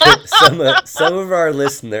 Some of our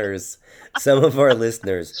listeners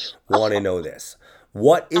want to know this.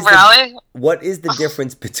 What is the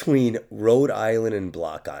difference between Rhode Island and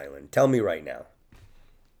Block Island? Tell me right now.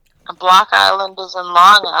 Block Island is in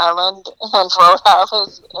Long Island, and Rhode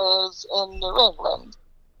Island is in New England.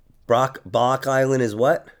 Block Island is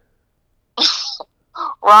what?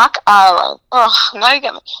 Rock Island. Oh, now you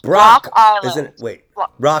get me. Rock Island. Isn't it? Wait.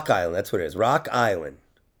 Rock Island. That's what it is. Rock Island.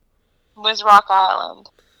 Where's Rock Island?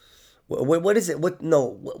 What is it?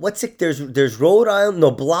 What's it? There's Rhode Island.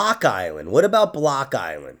 No, Block Island. What about Block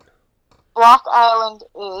Island? Block Island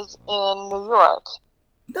is in New York.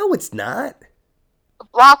 No, it's not.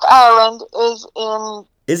 Block Island is in.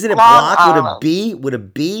 Isn't it Long Block Island. with a B? With a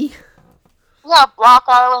B? Yeah, Block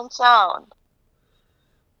Island Sound.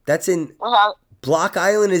 That's in. Block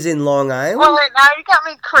Island is in Long Island? Well, wait, now you got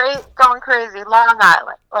me going crazy. Long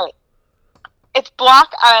Island. Wait. It's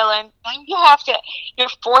Block Island. Then you're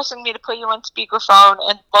forcing me to put you on speakerphone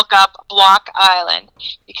and look up Block Island.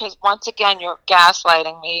 Because once again, you're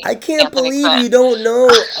gaslighting me. I can't Anthony believe Quinn. you don't know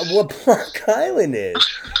what Block Island is.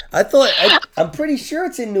 I'm pretty sure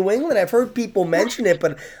it's in New England. I've heard people mention it,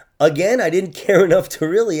 but again, I didn't care enough to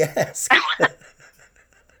really ask.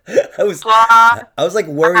 I was like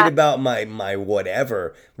worried about my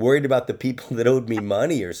whatever, worried about the people that owed me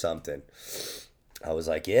money or something. I was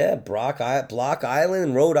like, yeah, Block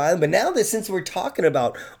Island, Rhode Island. But now that since we're talking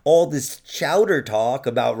about all this chowder talk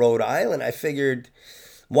about Rhode Island, I figured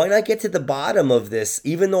why not get to the bottom of this,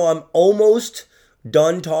 even though I'm almost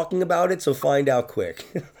done talking about it, so find out quick.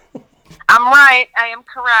 I'm right. I am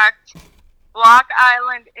correct. Block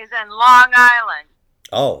Island is in Long Island.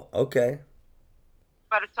 Oh, okay.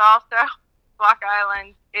 But it's also, Block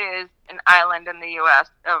Island is an island in the U.S.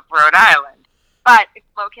 of Rhode Island. But it's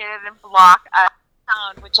located in Block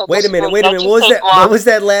Island, which I Wait a minute. What was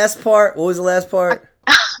that last part? What was the last part?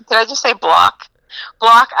 Did I just say Block?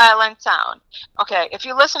 Block Island Sound. Okay, if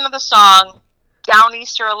you listen to the song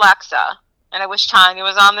Downeaster Alexa, and I wish Tanya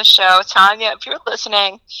was on the show. Tanya, if you're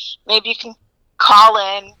listening, maybe you can call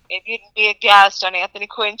in. Maybe you can be a guest on Anthony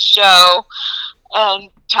Quinn's show and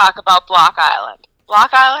talk about Block Island. Block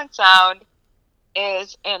Island Sound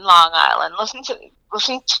is in Long Island. Listen to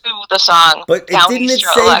the song. But didn't it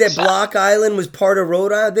say Alexa. That Block Island was part of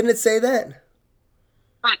Rhode Island? Didn't it say that?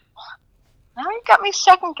 But now you got me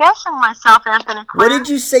second guessing myself, Anthony Quinn. What did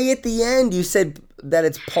you say at the end? You said that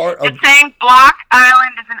it's part of... It's saying Block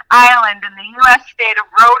Island is an island in the U.S. state of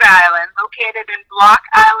Rhode Island, located in Block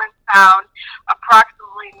Island Sound,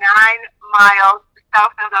 approximately 9 miles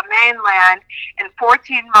south of the mainland and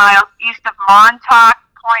 14 miles east of Montauk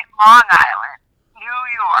Point, Long Island, New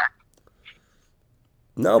York.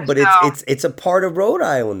 No, but it's a part of Rhode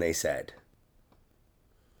Island, they said.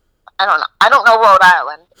 I don't know. I don't know Rhode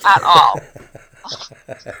Island at all.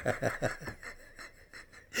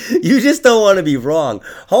 You just don't want to be wrong.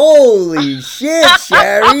 Holy shit,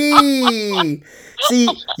 Sherry! See,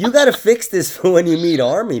 you got to fix this for when you meet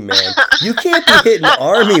Army, man. You can't be hitting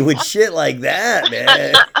Army with shit like that,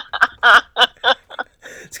 man.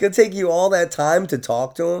 It's going to take you all that time to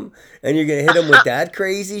talk to him, and you're going to hit him with that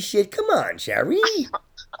crazy shit? Come on, Sherry.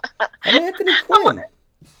 I'm Anthony Quinn.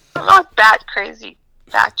 I'm not that crazy.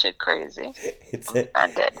 That shit crazy.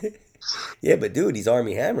 Yeah, but dude, he's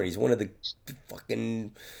Army Hammer. He's one of the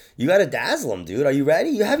fucking... You got to dazzle him, dude. Are you ready?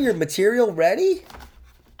 You have your material ready?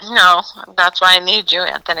 No, that's why I need you,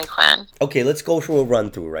 Anthony Quinn. Okay, let's go through a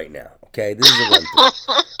run-through right now. Okay, this is a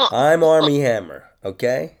run-through. I'm Army Hammer,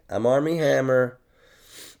 okay? I'm Army Hammer,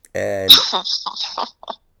 and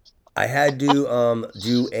I had to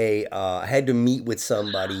I had to meet with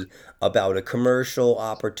somebody about a commercial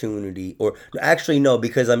opportunity, or actually no,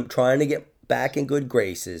 because I'm trying to get back in good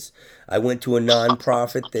graces. I went to a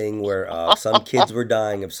non-profit thing where some kids were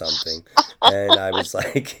dying of something, and I was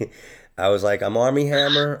like, I'm Army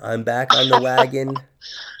Hammer. I'm back on the wagon.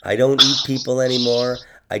 I don't eat people anymore.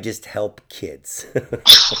 I just help kids.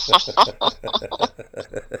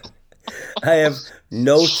 I have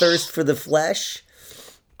no thirst for the flesh.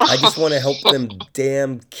 I just want to help them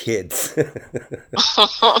damn kids.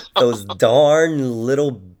 Those darn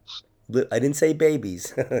little... I didn't say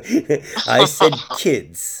babies. I said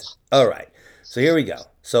kids. All right. So here we go.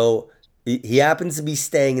 So he happens to be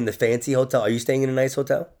staying in the fancy hotel. Are you staying in a nice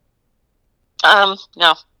hotel?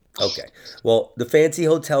 No. Okay. Well, the fancy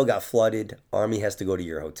hotel got flooded. Army has to go to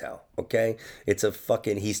your hotel. Okay? It's a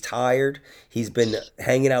fucking... He's tired. He's been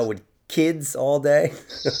hanging out with kids all day.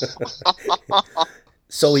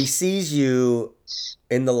 So he sees you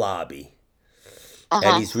in the lobby.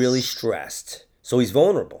 And he's really stressed. So he's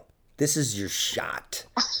vulnerable. This is your shot.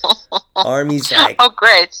 Army's like... Oh,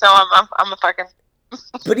 great. So I'm a fucking...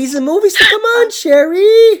 But he's a movie star. Come on,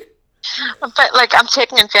 Sherry. But, like, I'm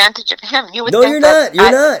taking advantage of him. You would no, think you're not.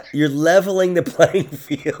 You're not. You're leveling the playing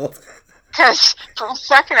field. Because for a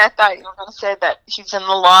second I thought you were going to say that he's in the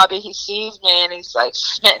lobby, he sees me, and he's, like,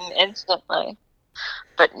 smitten instantly.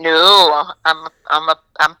 But no,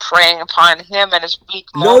 I'm preying upon him and his weak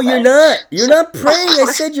No, moment. you're not. You're not preying. I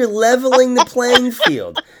said you're leveling the playing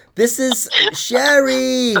field. This is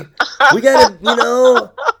Sherry. We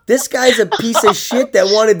gotta, this guy's a piece of shit that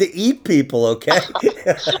wanted to eat people, okay?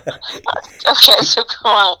 Okay, so go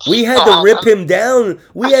on. We had to rip him down.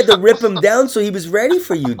 We had to rip him down so he was ready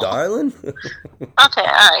for you, darling. Okay,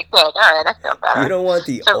 all right, good. All right, I feel better. You don't want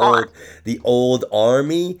the old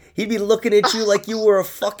Army? He'd be looking at you like you were a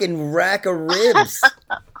fucking rack of ribs.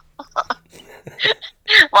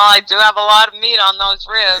 Well, I do have a lot of meat on those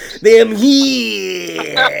ribs. Them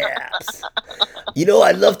hips.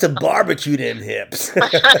 I'd love to barbecue them hips.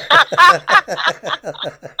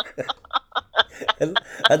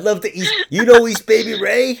 I'd love to eat. East Baby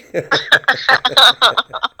Ray?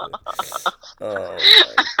 Oh,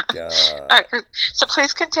 my God. All right, so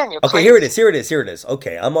please continue. Okay, please. Here it is.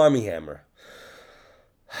 Okay, I'm Army Hammer.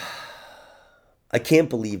 I can't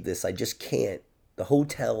believe this. I just can't. The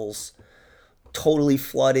hotel's totally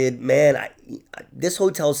flooded. Man, this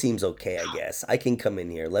hotel seems okay, I guess. I can come in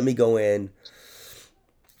here. Let me go in.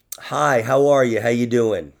 Hi, how are you? How you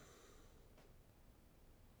doing?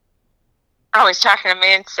 Oh, he's talking to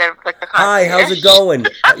me instead of like the Hi, how's it concierge. going?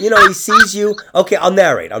 He sees you. Okay, I'll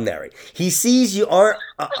narrate. I'll narrate. He sees you.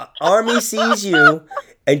 Army sees you,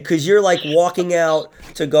 and because you're like walking out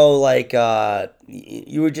to go, like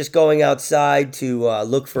you were just going outside to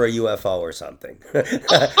look for a UFO or something.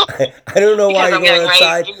 I don't know why Because you're I'm going getting ready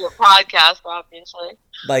outside. to do your podcast, obviously.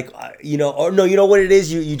 Like or no, you know what it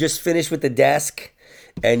is. You just finished with the desk,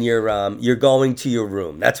 and you're going to your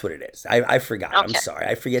room. That's what it is. I forgot. I'm Okay. sorry.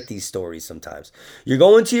 I forget these stories sometimes. You're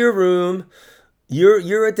going to your room.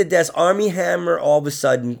 You're at the desk. Army Hammer all of a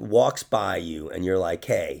sudden walks by you, and you're like,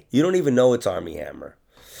 "Hey," you don't even know it's Army Hammer,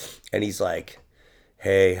 and he's like,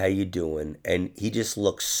 "Hey, how you doing?" And he just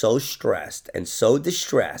looks so stressed and so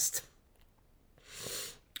distressed.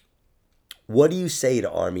 What do you say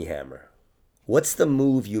to Army Hammer? What's the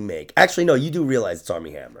move you make? Actually, no, you do realize it's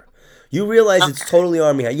Army Hammer. You realize it's Okay. totally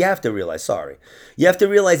Army Hammer. You have to realize, sorry. You have to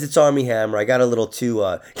realize it's Army Hammer. I got a little too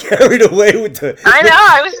carried away with I know.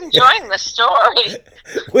 I was enjoying the story.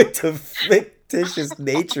 with the fictitious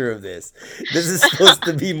nature of this. This is supposed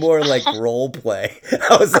to be more like role play.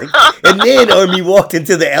 I was like, and then Army walked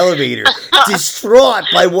into the elevator, distraught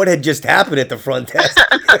by what had just happened at the front desk.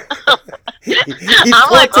 He I'm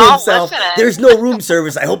thought like to all himself, listening. "There's no room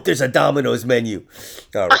service. I hope there's a Domino's menu."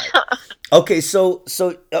 All right. Okay,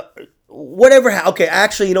 whatever. Okay,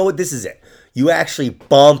 actually, you know what? This is it. You actually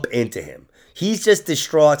bump into him. He's just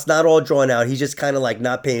distraught. It's not all drawn out. He's just kind of like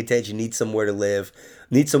not paying attention. Needs somewhere to live.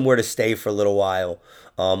 Needs somewhere to stay for a little while.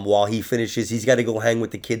 While he finishes, he's got to go hang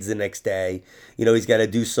with the kids the next day. He's got to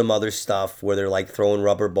do some other stuff where they're like throwing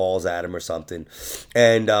rubber balls at him or something.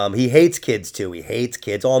 And he hates kids too. He hates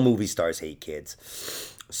kids. All movie stars hate kids.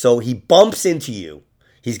 So he bumps into you.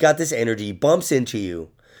 He's got this energy. He bumps into you.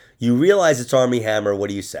 You realize it's Army Hammer. What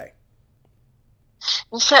do you say?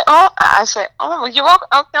 You say, "Oh," I say, "Oh,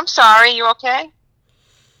 oh, I'm sorry. You okay?"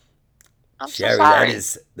 I'm so Sherry, that sorry.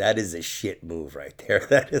 is that is a shit move right there.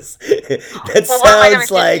 That Well, what am I going sounds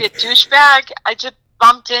to do? Be a like douchebag? I just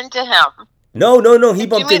bumped into him. no, no, no. He Do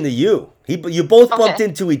bumped me. into you. You both bumped Okay.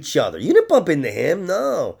 into each other. You didn't bump into him.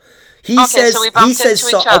 No. He Okay. So says we he bumped says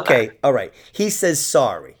into so. each other. Okay, all right. He says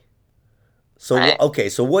sorry. So Right. okay.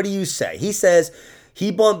 So what do you say? He says he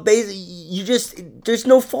bumped. Basically, you just there's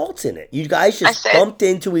no fault in it. You guys I just said, bumped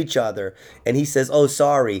into each other, and he says, "Oh,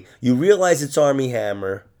 sorry." You realize it's Army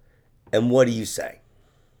Hammer, and what do you say?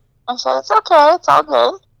 "It's okay. It's all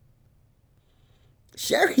good."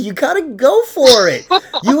 Sherry, you gotta go for it.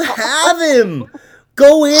 You have him.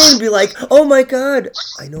 Go in, be like, "Oh my god,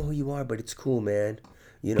 I know who you are, but it's cool, man.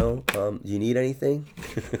 Do you need anything?"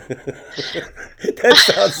 That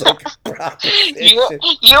sounds like a you proposition.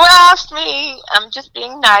 you asked me. I'm just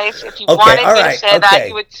being nice. If you Okay, wanted all me to right, say that, you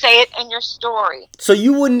okay. would say it in your story. So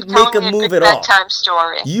you You're wouldn't make telling a me a move good at all. bedtime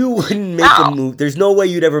story. You wouldn't make a No. move. There's no way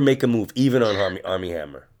you'd ever make a move, even on Army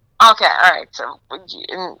Hammer. Okay, all right. So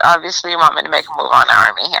and obviously you want me to make a move on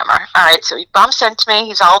Army Hammer. All right. So he bumps into me.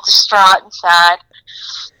 He's all distraught and sad.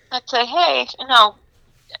 I'd say, "Hey,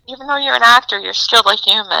 even though you're an actor, you're still a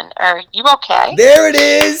human. Are you okay?" There it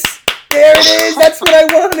is. There it is. That's what I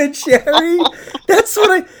wanted, Sherry. That's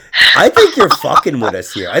what I think you're fucking with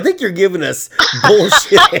us here. I think you're giving us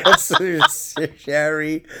bullshit answers,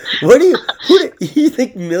 Sherry. You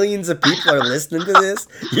think millions of people are listening to this?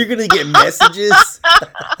 You're gonna get messages.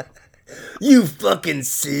 You fucking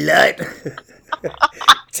slut.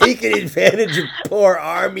 Taking advantage of poor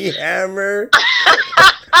Army Hammer.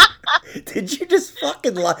 Did you just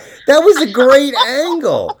fucking lie? That was a great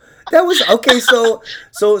angle. That was okay. So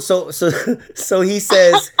he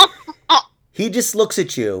says he just looks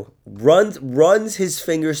at you, runs his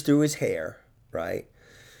fingers through his hair, right?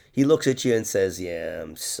 He looks at you and says, "Yeah,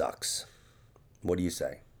 sucks." What do you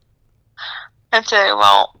say? I'd say,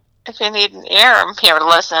 "Well, if you need an ear, I'm here to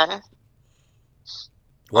listen."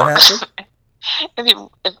 What happened?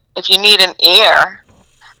 If you need an ear,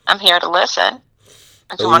 I'm here to listen.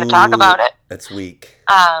 If you want to talk Oh, about it, that's weak.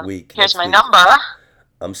 Weak. here's That's my weak. number.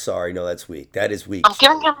 I'm sorry. No, that's weak. That is weak, I'm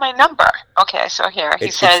giving Sherry. him my number. Okay, so here he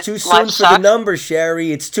It's says, too "Life soon for the sucks." number,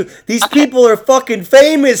 Sherry. It's too. These Okay, people are fucking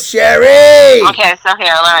famous, Sherry. okay, so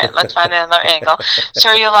here, all right, let's find another angle.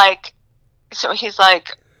 So you're like, so he's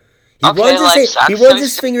like, "Okay, life He sucks." So runs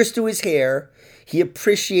he's his fingers through his hair. He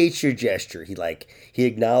appreciates your gesture. He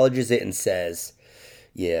acknowledges it and says,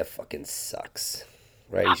 "Yeah, fucking sucks."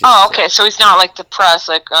 right? He's just Oh, sick. okay. So he's not like depressed,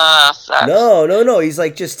 like sucks. No. He's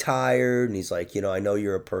like just tired, and he's like, I know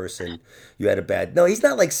you're a person. You had a bad. No, he's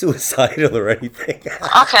not like suicidal or anything.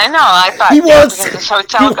 Okay, no, I thought he wants because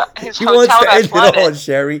his he wants hotel to got end it all, flooded.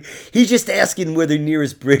 Sherry. He's just asking where the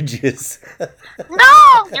nearest bridge is.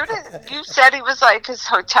 No, you didn't. You said he was like his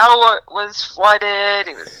hotel was flooded.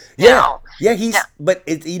 He was, Yeah, yeah. yeah. But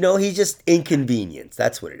he's just inconvenienced.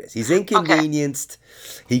 That's what it is. He's Okay, inconvenienced.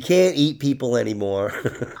 He can't eat people anymore,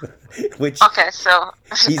 which okay, so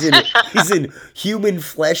he's in human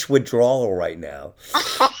flesh withdrawal right now.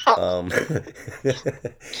 Um, okay,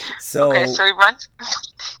 so so he runs.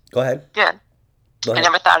 go ahead. Good. Go I ahead.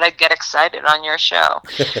 never thought I'd get excited on your show.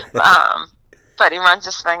 But he runs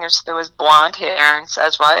his fingers through his blonde hair and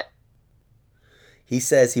says, "What?" He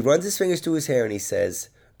says he runs his fingers through his hair and he says,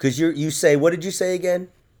 "Because you say what did you say again?"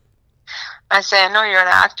 I say, "I know you're an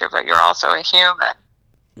actor, but you're also a human."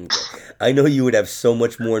 Okay. I know you would have so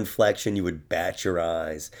much more inflection. You would bat your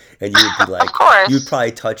eyes, and you would be like, Of course. you'd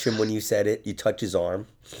probably touch him when you said it. You touch his arm,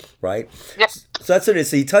 right? Yep. So that's what it is.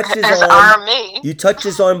 So you touched his His arm. arm, me. You touched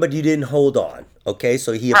his arm, but you didn't hold on. Okay,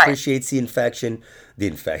 so he Right. appreciates the infection. The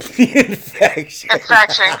infection. Infection,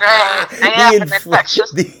 great. I have an infection.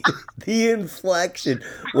 The inflection.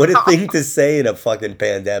 What a thing to say in a fucking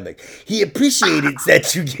pandemic. He appreciated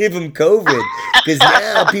that you give him COVID because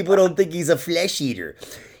now people don't think he's a flesh eater.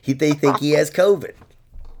 They think he has COVID.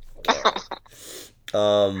 Okay.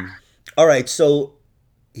 All right. So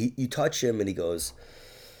you touch him and he goes,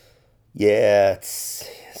 "Yeah,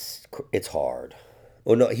 it's hard."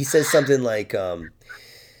 Oh no, he says something like,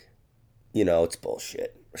 "It's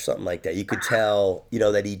bullshit." Or something like that. You could tell,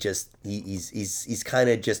 that he's kind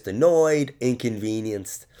of just annoyed,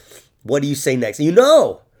 inconvenienced. What do you say next? His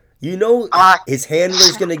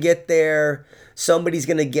handler's gonna get there. Somebody's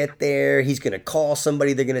gonna get there. He's gonna call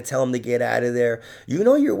somebody. They're gonna tell him to get out of there.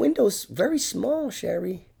 Your window's very small,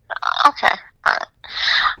 Sherry. Okay. All right.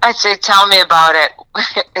 I'd say, tell me about it.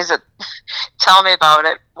 Tell me about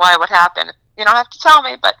it. Why? What happened? You don't have to tell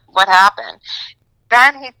me, but what happened?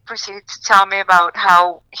 Then he proceeds to tell me about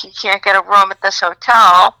how he can't get a room at this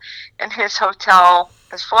hotel, and his hotel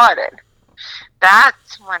is flooded.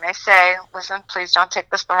 That's when I say, listen, please don't take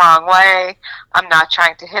this the wrong way. I'm not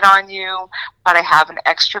trying to hit on you, but I have an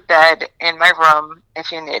extra bed in my room if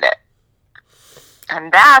you need it.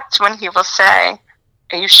 And that's when he will say,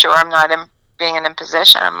 are you sure I'm not being an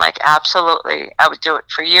imposition? I'm like, absolutely. I would do it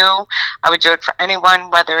for you. I would do it for anyone,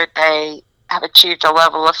 whether they have achieved a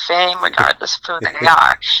level of fame, regardless of who they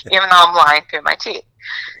are, even though I'm lying through my teeth.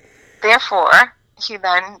 Therefore, he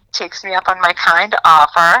then takes me up on my kind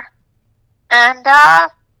offer, and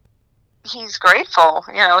he's grateful.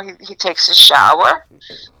 He takes a shower.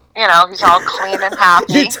 He's all clean and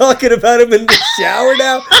happy. You're talking about him in the shower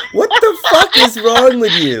now? What the fuck is wrong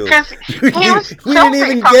with you? We didn't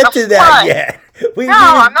even get to that yet.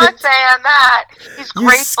 I'm not saying that. He's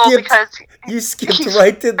grateful because you skipped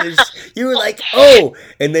right to this. You were like, oh,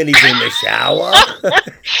 and then he's in the shower.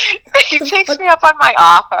 He takes me up on my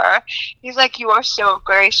offer. He's like, you are so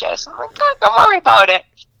gracious. I'm like, God, don't worry about it.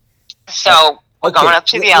 So we're going up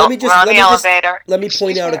to the elevator. Let me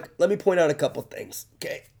point out a couple things.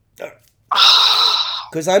 Okay.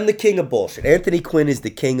 Because I'm the king of bullshit. Anthony Quinn is the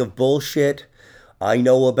king of bullshit. I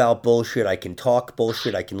know about bullshit. I can talk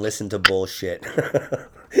bullshit. I can listen to bullshit.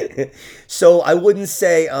 So I wouldn't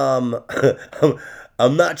say I'm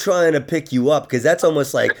not trying to pick you up, because that's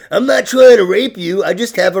almost like, I'm not trying to rape you. I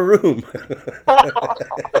just have a room.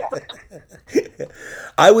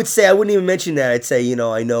 I would say, I wouldn't even mention that. I'd say,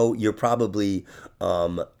 I know you're probably,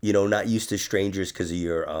 not used to strangers because of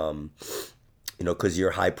your, because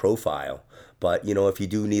you're high profile. But, if you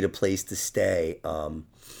do need a place to stay,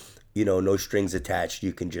 no strings attached.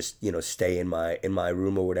 You can just, stay in my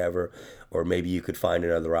room or whatever. Or maybe you could find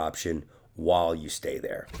another option while you stay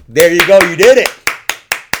there. There you go. You did it.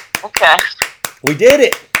 Okay. We did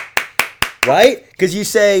it. Right? Because you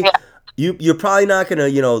say, yeah. You're probably not going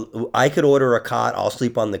to, I could order a cot. I'll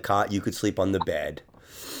sleep on the cot. You could sleep on the bed.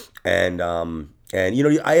 And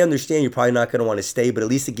I understand you're probably not going to want to stay, but at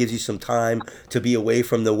least it gives you some time to be away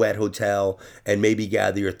from the wet hotel and maybe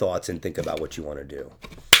gather your thoughts and think about what you want to do.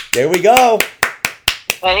 There we go.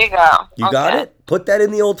 There you go. You got it? Put that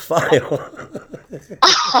in the old file.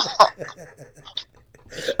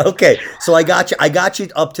 Okay, so I got you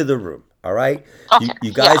up to the room, all right? Okay.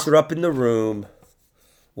 You guys are up in the room.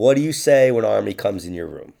 What do you say when Army comes in your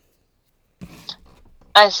room?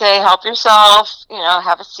 I say, help yourself,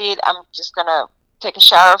 have a seat. I'm just going to take a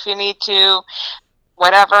shower if you need to.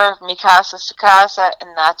 Whatever, mi casa, su casa.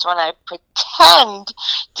 And that's when I pretend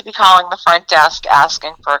to be calling the front desk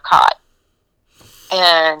asking for a cot.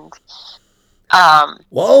 and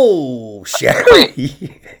Whoa, Sherry.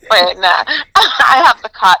 wait, no, I have the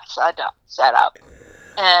cot set up,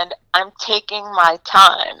 and I'm taking my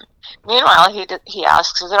time. Meanwhile, he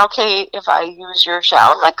asks, "Is it okay if I use your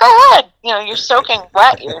shower?" I'm like, "Go ahead. You know, you're soaking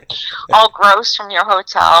wet. You're all gross from your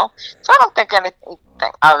hotel, so I don't think anything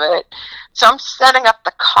of it." So I'm setting up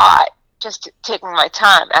the cot, just taking my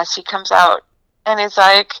time as he comes out, and he's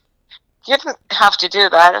like, "You didn't have to do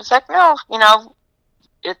that." I was like, "No, you know,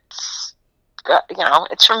 it's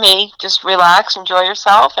it's for me. Just relax, enjoy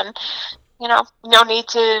yourself, and no need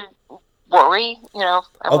to worry. I Okay,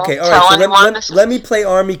 won't all right. tell So anyone. let me play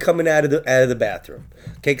Army coming out of the bathroom.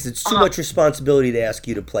 Okay, because it's too much responsibility to ask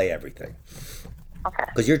you to play everything. Okay.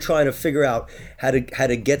 Because you're trying to figure out how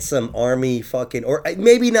to get some Army fucking, or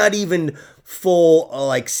maybe not even full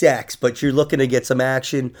like sex, but you're looking to get some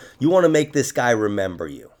action. You want to make this guy remember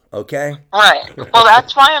you. Okay. Right. Well,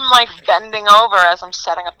 that's why I'm like bending over as I'm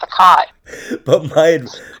setting up the cot. But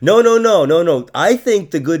no. I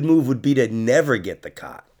think the good move would be to never get the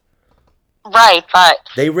cot. Right, but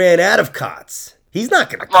They ran out of cots. He's not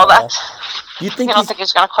gonna well, call. you don't think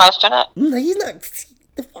he's gonna question it? No, he's not.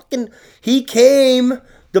 The fucking. He came.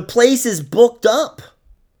 The place is booked up.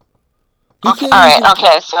 Okay. All right.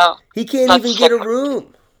 Okay. So He can't let's even get a stick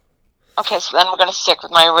room. Okay, so then we're gonna stick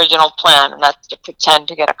with my original plan, and that's to pretend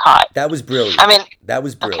to get a cot. That was brilliant. I mean, that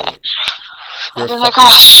was brilliant. Okay. They're like,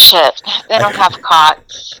 oh shit, they don't have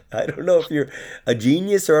cots. I don't know if you're a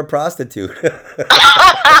genius or a prostitute. I'm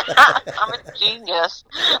a genius.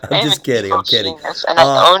 I'm just kidding. I'm kidding. Genius, and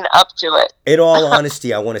I own up to it. In all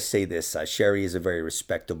honesty, I want to say this: Sherry is a very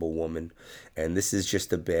respectable woman, and this is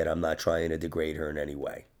just a bit. I'm not trying to degrade her in any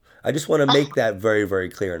way. I just want to make that very, very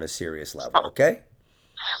clear on a serious level. Okay.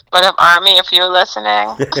 But Army, if you're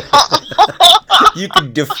listening, you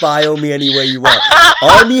could defile me any way you want.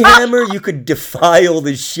 Army Hammer, you could defile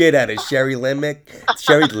the shit out of Sherry Linick,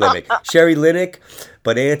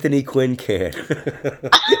 but Anthony Quinn can't.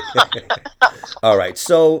 All right,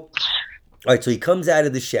 so he comes out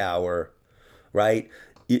of the shower, right?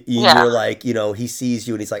 You're like, he sees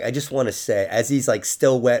you and he's like, I just want to say, as he's like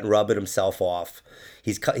still wet and rubbing himself off.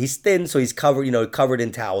 He's thin, so he's covered, covered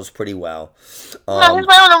in towels pretty well. No, he's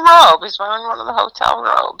wearing a robe. He's wearing one of the hotel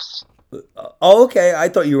robes. Oh, okay. I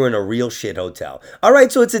thought you were in a real shit hotel. All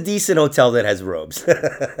right, so it's a decent hotel that has robes. No,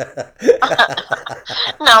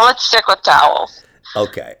 let's stick with towels.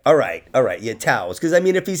 Okay. All right. Yeah, towels. Because, I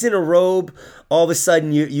mean, if he's in a robe, all of a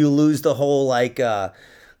sudden you lose the whole, like,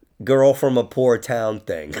 girl from a poor town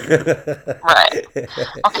thing. Right.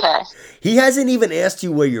 Okay. He hasn't even asked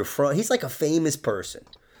you where you're from. He's like a famous person.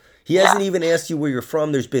 He hasn't even asked you where you're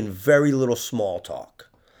from. There's been very little small talk.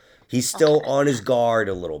 He's still on his guard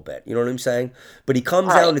a little bit. You know what I'm saying? But he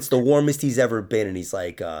comes out and it's the warmest he's ever been. And he's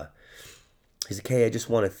like, hey, I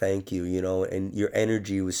just want to thank you, and your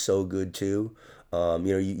energy was so good too.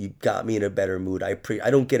 You got me in a better mood. I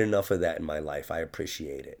don't get enough of that in my life. I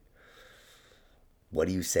appreciate it. What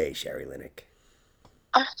do you say, Sherry Linick?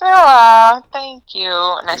 I feel, thank you.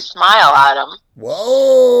 And I smile at him.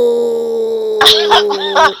 Whoa!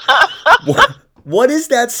 What is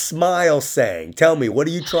that smile saying? Tell me, what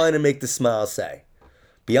are you trying to make the smile say?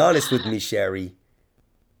 Be honest with me, Sherry.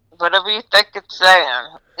 Whatever you think it's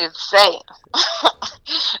saying, it's saying.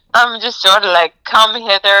 I'm just sort of like, come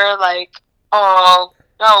hither, like, oh,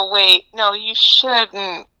 no, wait, no, you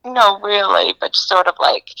shouldn't. No, really, but sort of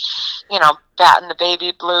like, batting the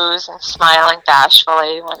baby blues and smiling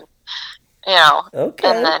bashfully when, Okay.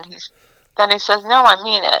 And then he says, no, I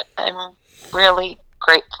mean it. I'm really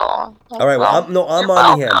grateful. All right. Well, I'm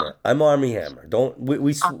Army Hammer. I'm Army Hammer.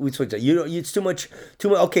 We switch that. It's too much.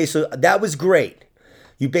 Okay, so that was great.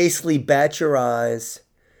 You basically bat your eyes,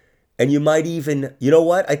 and you might even, you know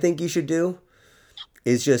what I think you should do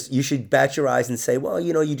is you should bat your eyes and say, well,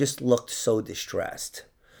 you just looked so distressed.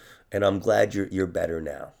 And I'm glad you're better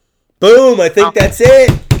now. Boom! I think that's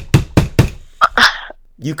it.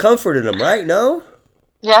 You comforted him, right? No?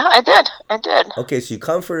 Yeah, I did. Okay, so you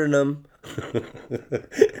comforted him.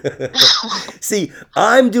 See,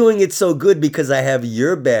 I'm doing it so good because I have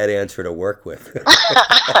your bad answer to work with.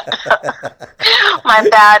 My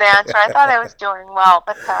bad answer. I thought I was doing well,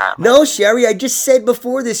 but no, Sherry. I just said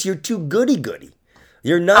before this, you're too goody-goody.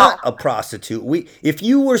 You're not a prostitute. If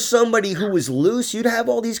you were somebody who was loose, you'd have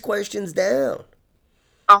all these questions down.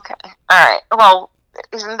 Okay. All right. Well,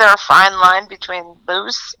 isn't there a fine line between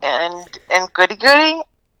loose and goody-goody?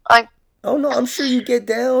 Like, Oh no, I'm sure you get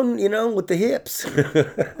down, with the hips. Great.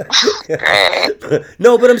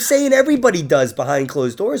 No, but I'm saying everybody does behind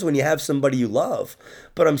closed doors when you have somebody you love.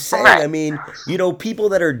 But I'm saying, Right. I mean, people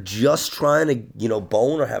that are just trying to,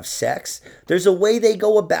 bone or have sex, there's a way they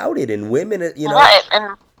go about it, and women, Right.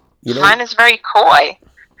 And you know, mine is very coy.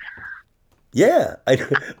 yeah.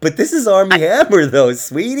 But this is Army Hammer, though,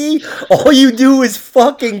 sweetie. All you do is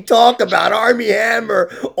fucking talk about Army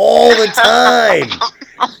Hammer all the time.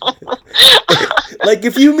 Like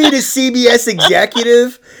if you meet a CBS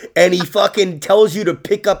executive and he fucking tells you to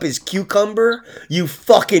pick up his cucumber, you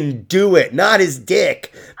fucking do it. Not his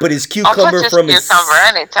dick, but his I'll touch cucumber his cucumber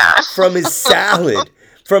anytime. from his salad.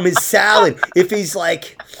 From his salad. If he's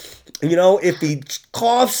like, if he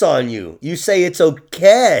coughs on you, you say it's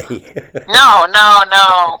okay. No, no,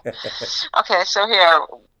 no. Okay, so here,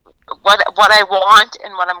 what I want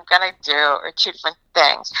and what I'm gonna do are two different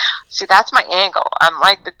things. See, that's my angle. I'm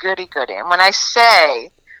like the goody goody, and when I say,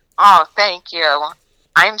 "Oh, thank you,"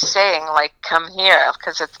 I'm saying like, "Come here,"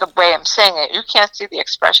 because it's the way I'm saying it. You can't see the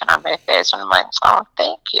expression on my face when I'm like, "Oh,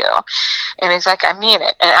 thank you," and he's like, "I mean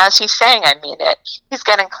it," and as he's saying, "I mean it," he's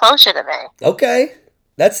getting closer to me. Okay.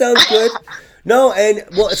 That sounds good. No, and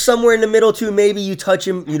well, somewhere in the middle too, maybe you touch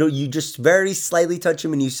him, you just very slightly touch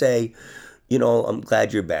him and you say, I'm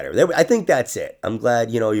glad you're better. I think that's it. I'm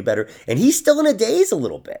glad, you're better. And he's still in a daze a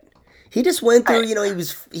little bit. He just went through, Right.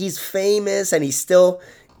 he's famous and he's still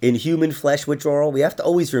in human flesh withdrawal. We have to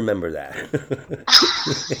always remember that.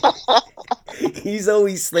 He's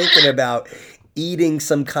always thinking about eating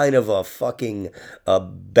some kind of a fucking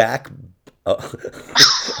back a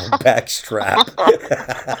back strap.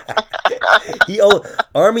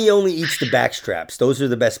 Army only eats the back straps. Those are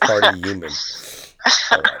the best part of the human.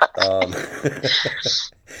 All right.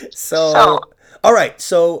 So All right.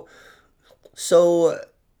 So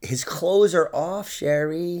his clothes are off,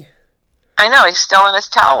 Sherry. I know he's still in his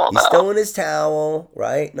towel He's though. still in his towel,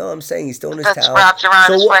 right? No, I'm saying he's still in his That's towel. wrapped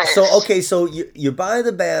around his waist. So okay, so you're by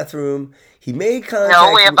the bathroom. He made contact.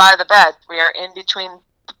 No, we are by the bed. We are in between.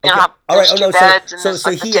 Okay. All There's right. Oh two no. beds and So there's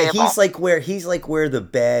like the table. he's like where the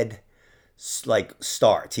bed like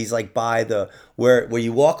starts. He's like by the where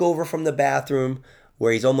you walk over from the bathroom,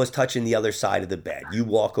 where he's almost touching the other side of the bed. You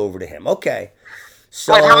walk over to him. Okay.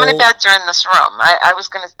 So Wait, how many beds are in this room?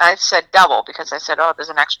 I said double because I said, oh, there's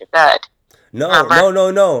an extra bed. no,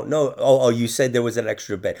 Remember? no. Oh, you said there was an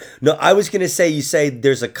extra bed. No, I was gonna say you say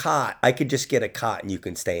there's a cot. I could just get a cot and you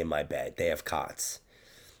can stay in my bed. They have cots.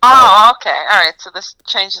 Oh, okay. All right. So this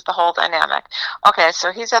changes the whole dynamic. Okay,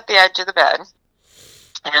 so he's at the edge of the bed.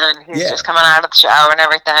 And he's Yeah. just coming out of the shower and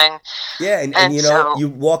everything. Yeah, and And so, you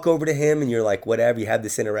walk over to him and you're like, whatever, you have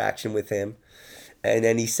this interaction with him. And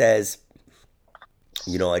then he says,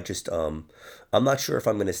 I just I'm not sure if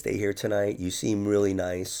I'm gonna stay here tonight. You seem really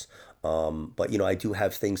nice. But I do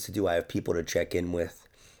have things to do. I have people to check in with.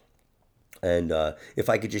 And if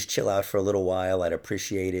I could just chill out for a little while, I'd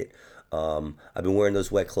appreciate it. I've been wearing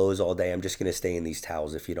those wet clothes all day. I'm just gonna stay in these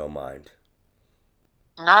towels if you don't mind.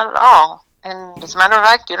 not at all. And as a matter of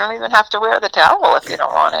fact, you don't even have to wear the towel if you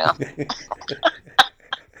don't want to.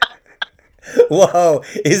 Whoa,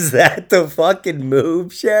 is that the fucking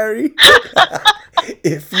move, Sherry?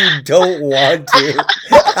 If you don't want to.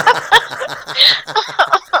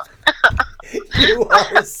 You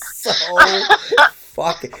are so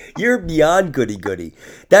fucking. You're beyond goody goody.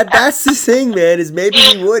 That's the thing, man. Is maybe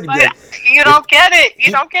he would. But you don't get it.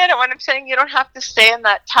 You don't get it when I'm saying you don't have to stay in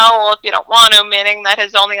that towel if you don't want to, meaning that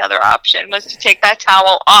his only other option was to take that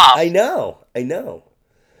towel off. I know.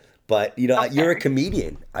 But Okay. you're a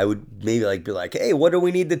comedian. I would maybe be like, hey, what do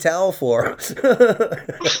we need the towel for?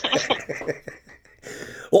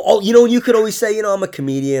 Well, you could always say, I'm a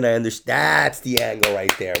comedian. I understand. That's the angle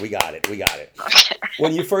right there. We got it. Okay.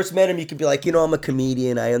 When you first met him, you could be like, I'm a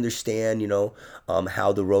comedian. I understand,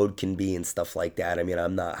 how the road can be and stuff like that. I mean,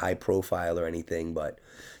 I'm not high profile or anything, but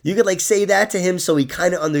you could say that to him so he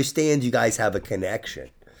kind of understands you guys have a connection.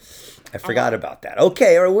 I forgot about that.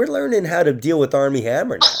 Okay, all right, we're learning how to deal with Army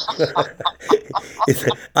Hammer now.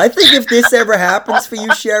 I think if this ever happens for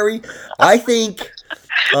you, Sherry, I think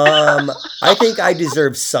I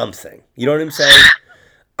deserve something. You know what I'm saying?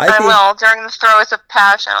 I will. During the throes of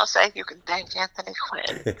passion, I'll say, you can thank Anthony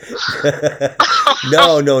Quinn.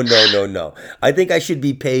 No. I think I should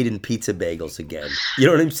be paid in pizza bagels again. You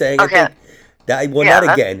know what I'm saying? Okay. I think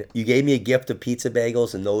not again. You gave me a gift of pizza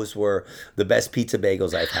bagels, and those were the best pizza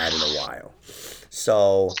bagels I've had in a while.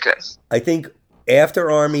 So Good. I think after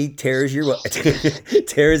Army tears your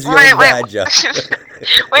badge up.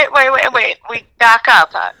 Wait. We back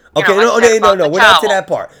up. Okay, no. We're not to that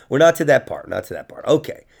part.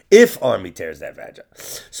 Okay. If Army tears that vag up.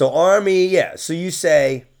 So Army, yeah. So you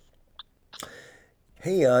say,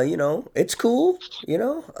 hey, it's cool.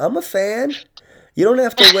 I'm a fan. You don't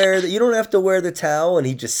have to wear the towel, and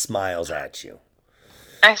he just smiles at you.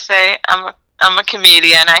 I say, I'm a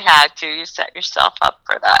comedian. I had to. You set yourself up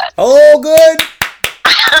for that. Oh, good.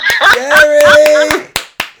 Gary!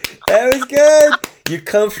 That was good. You're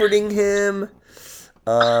comforting him.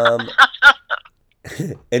 And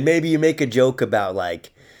maybe you make a joke about,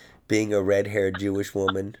 like, being a red-haired Jewish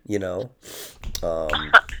woman,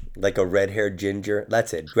 like a red-haired ginger.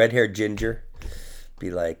 That's it. Red-haired ginger.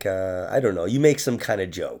 Be like, I don't know. You make some kind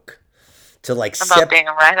of joke. To like about being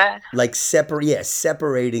a redhead? Like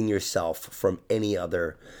separating yourself from any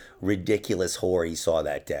other ridiculous whore he saw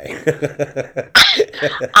that day.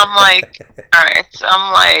 I'm like, all right. So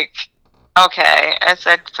I'm like, okay. I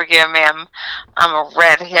said, forgive me. I'm a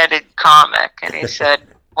red-headed comic, and he said,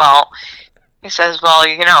 well,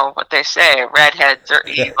 you know what they say, redheads are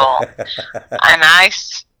evil. And I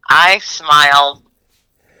smiled,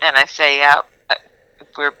 and I say, yeah,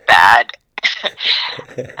 we're bad.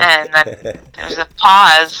 And then there's a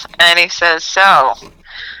pause, and he says, so,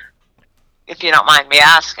 if you don't mind me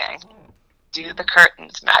asking, do the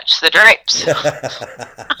curtains match the drapes?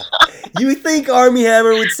 You think Armie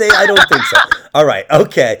Hammer would say, I don't think so. All right,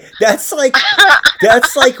 okay. That's like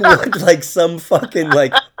what like some fucking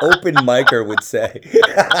like open micer would say.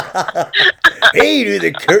 Hey, do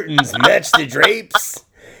the curtains match the drapes?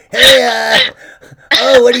 Hey,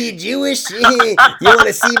 oh, what are you, Jewish? You want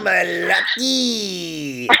to see my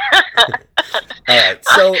lucky? All right,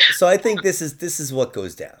 so I think this is what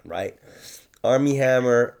goes down, right? Armie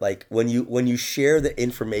Hammer, like when you share the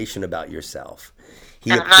information about yourself,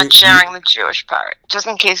 I'm not sharing the Jewish part, just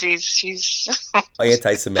in case he's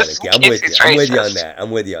anti-Semitic. Yeah, I'm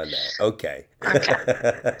with you on that. Okay.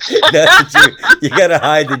 You gotta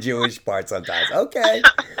hide the Jewish part sometimes. Okay.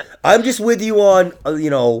 I'm just with you on,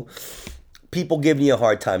 people giving you a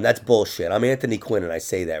hard time. That's bullshit. I'm Anthony Quinn, and I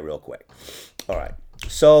say that real quick. All right.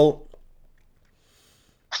 So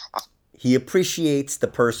he appreciates the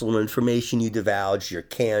personal information you divulge, your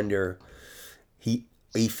candor.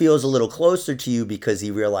 He feels a little closer to you because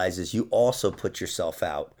he realizes you also put yourself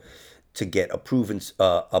out to get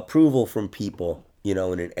approval from people, in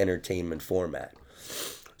an entertainment format.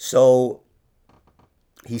 So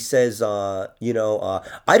he says, I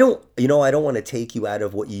don't want to take you out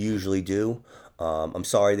of what you usually do. I'm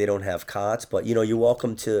sorry they don't have cots, but you're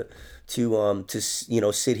welcome to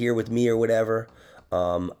sit here with me or whatever.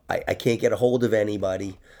 I can't get a hold of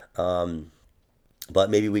anybody. But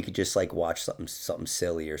maybe we could just like watch something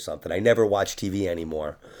silly or something. I never watch TV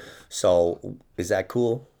anymore. So is that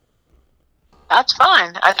cool? That's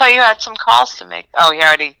fine. I thought you had some calls to make. Oh, he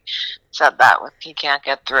already said that. He can't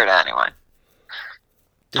get through to anyone.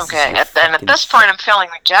 Okay. And at this point, I'm feeling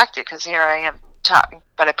rejected because here I am talking.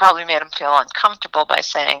 But I probably made him feel uncomfortable by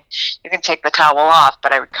saying, you can take the towel off.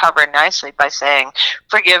 But I recovered nicely by saying,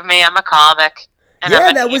 forgive me, I'm a comic. And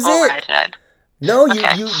yeah, that was it. Redhead. No,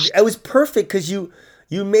 it was perfect because you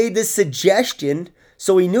made this suggestion,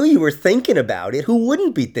 so he knew you were thinking about it. Who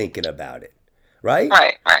wouldn't be thinking about it, right?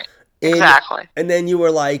 Right. Exactly. And then you were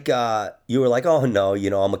like, oh no,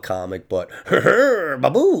 I'm a comic, but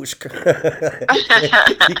baboosh.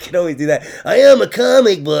 You can always do that. I am a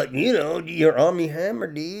comic, but you're Armie Hammer,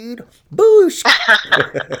 dude. Boosh.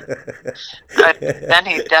 Then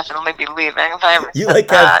he'd definitely be leaving if I ever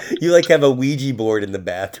you have a Ouija board in the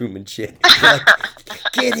bathroom and shit. Like,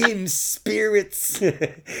 get him, spirits.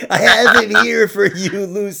 I have him here for you,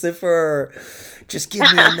 Lucifer. Just give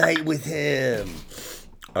me a night with him.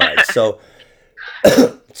 All right, so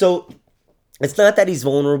it's not that he's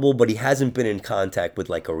vulnerable, but he hasn't been in contact with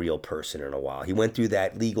like a real person in a while. He went through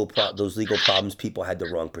that those legal problems. People had the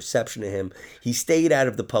wrong perception of him. He stayed out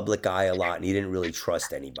of the public eye a lot, and he didn't really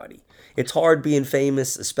trust anybody. It's hard being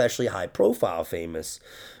famous, especially high-profile famous,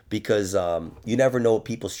 because you never know what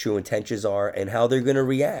people's true intentions are and how they're going to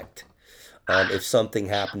react if something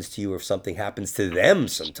happens to you or if something happens to them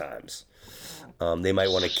sometimes. They might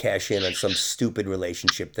want to cash in on some stupid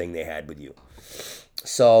relationship thing they had with you.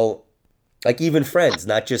 So, like even friends,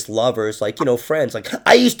 not just lovers, like, friends. Like,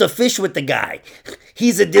 I used to fish with the guy.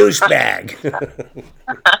 He's a douchebag.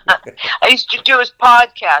 I used to do his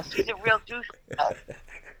podcast. He's a real douchebag.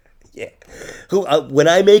 Yeah. When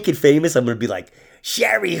I make it famous, I'm going to be like,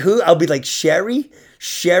 Sherry who? I'll be like, Sherry?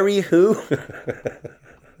 Sherry who?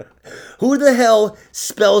 Who the hell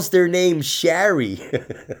spells their name Sherry?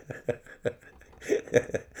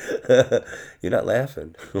 You're not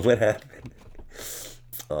laughing. What happened?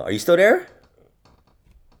 Are you still there?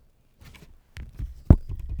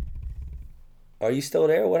 Are you still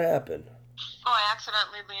there? What happened? Oh, I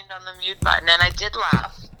accidentally leaned on the mute button, and I did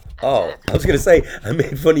laugh. Oh, I was gonna say I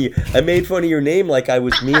made fun of you. I made fun of your name like I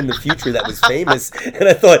was me in the future that was famous, and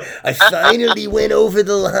I thought I finally went over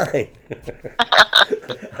the line.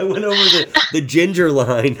 I went over the ginger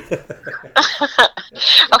line.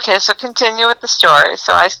 Okay, so continue with the story.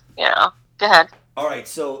 So go ahead. All right,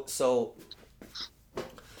 so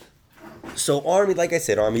Army, like I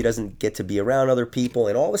said, Army doesn't get to be around other people,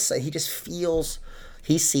 and all of a sudden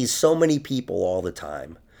he sees so many people all the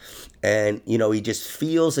time. And, he just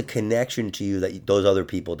feels a connection to you that those other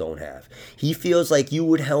people don't have. He feels like you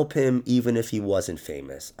would help him even if he wasn't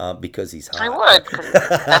famous, because he's hot. I would. 'Cause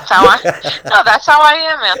that's how I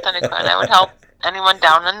am, Anthony Quinn. I would help anyone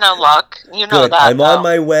down in their luck. You know Good. that. I'm on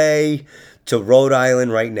my way to Rhode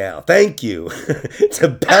Island right now. Thank you. It's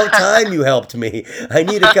about time you helped me. I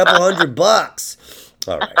need a couple $100.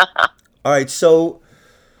 All right. All right. So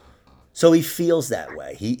he feels that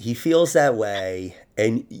way. He feels that way,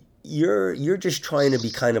 and you're just trying to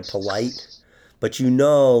be kind of polite, but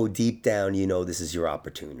deep down, this is your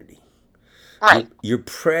opportunity. Right. You're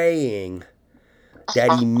praying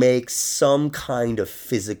that he makes some kind of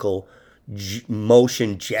physical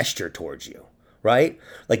motion gesture towards you, right?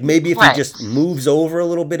 Like maybe if he just moves over a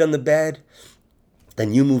little bit on the bed,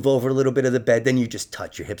 then you move over a little bit of the bed, then you just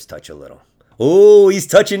your hips touch a little. Oh, he's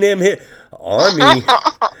touching them hip. Army.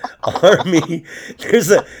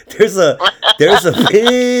 There's a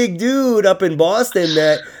big dude up in Boston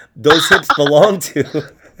that those hips belong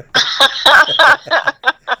to.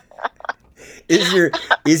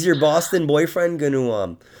 Is your Boston boyfriend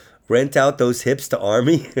gonna rent out those hips to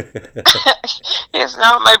Army? He's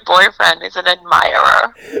not my boyfriend. He's an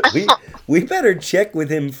admirer. we better check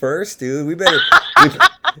with him first, dude. We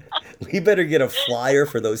better get a flyer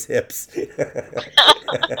for those hips.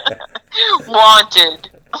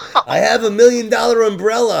 Wanted. I have $1 million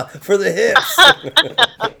umbrella for the hips.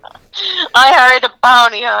 I hired a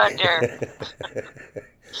bounty hunter.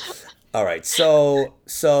 All right, so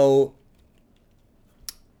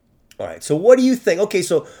what do you think? Okay,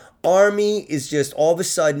 so Army is just all of a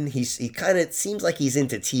sudden he kind of seems like he's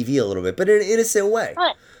into TV a little bit, but in an innocent way,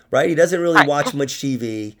 right? He doesn't really watch much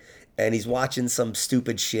TV, and he's watching some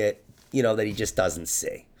stupid shit, that he just doesn't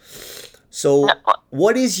see. So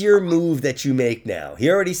what is your move that you make now? He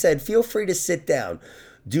already said, feel free to sit down.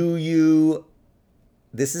 This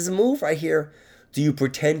is a move right here. Do you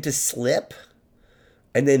pretend to slip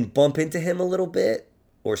and then bump into him a little bit,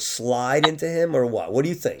 or slide into him, or what? What do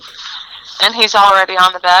you think? And he's already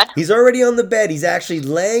on the bed? He's already on the bed. He's actually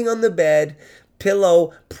laying on the bed,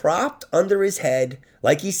 pillow propped under his head.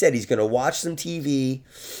 Like he said, he's going to watch some TV.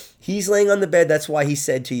 He's laying on the bed. That's why he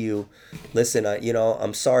said to you, listen,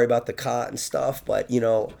 I'm sorry about the cot and stuff, but,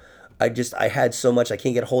 I had so much. I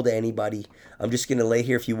can't get a hold of anybody. I'm just going to lay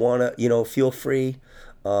here. If you want to, feel free.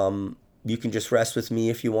 You can just rest with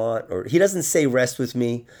me if you want. Or he doesn't say rest with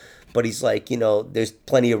me, but he's like, there's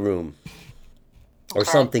plenty of room. Or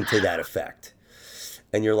something to that effect.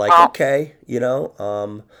 And you're like, okay, you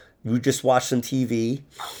just watch some TV.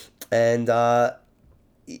 And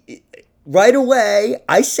right away,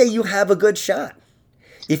 I say you have a good shot.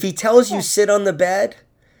 If he tells you sit on the bed,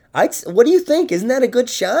 what do you think? Isn't that a good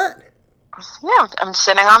shot? Yeah, I'm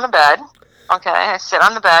sitting on the bed. Okay, I sit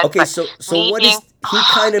on the bed. Okay, so what is... He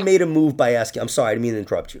kind of made a move by asking... I'm sorry, I didn't mean to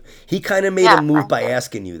interrupt you. He kind of made a move by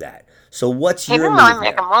asking you that. So what's your move? He didn't really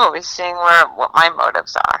make a move. He's seeing what my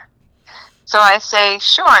motives are. So I say,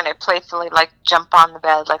 sure, and I playfully, jump on the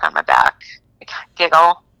bed, on my back.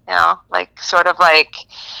 Giggle, sort of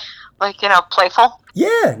playful.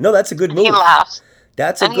 Yeah, no, that's a good move. He laughs.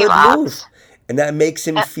 That's a good move. And that makes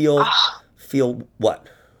him feel what?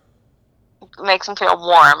 Makes him feel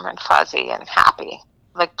warm and fuzzy and happy,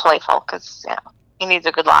 playful, because, he needs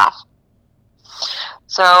a good laugh.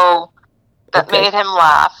 So... That made him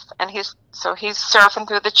laugh, and he's surfing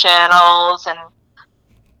through the channels, and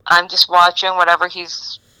I'm just watching whatever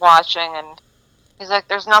he's watching, and he's like,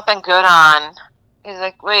 there's nothing good on. He's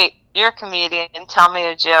like, wait, you're a comedian, tell me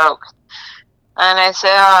a joke. And I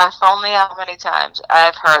say, if only how many times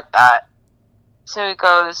I've heard that. So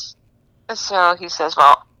he says,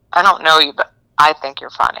 well, I don't know you, but I think you're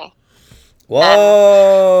funny.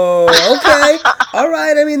 Whoa. Okay. All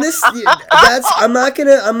right. I mean,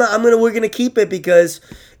 we're gonna keep it because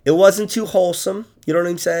it wasn't too wholesome. You know what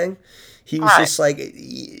I'm saying? He was just like,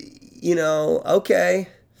 okay.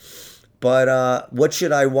 But what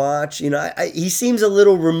should I watch? He seems a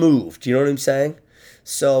little removed. You know what I'm saying?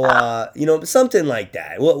 So, something like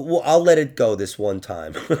that. Well, I'll let it go this one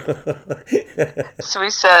time. So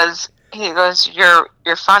he goes, you're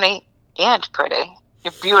funny and pretty.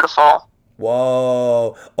 You're beautiful.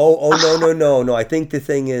 Whoa. No. I think the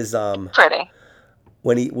thing is, Pretty.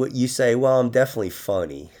 when you say, well, I'm definitely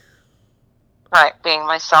funny. Right, being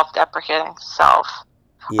my self-deprecating self.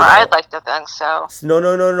 You Or know. I'd like to think so. No.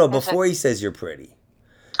 Is it? Before he says you're pretty.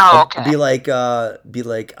 Oh, okay. Be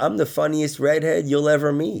like, I'm the funniest redhead you'll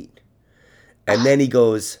ever meet. And then he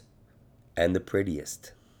goes, and the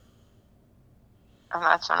prettiest. And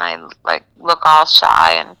that's when I like look all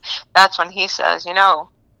shy, and that's when he says,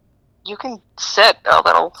 you can sit a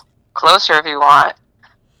little closer if you want.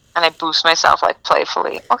 And I boost myself like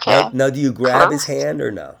playfully. Okay, Now do you grab his close. hand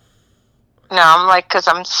or no? No, I'm like, because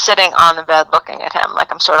I'm sitting on the bed looking at him,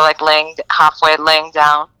 like I'm sort of like halfway laying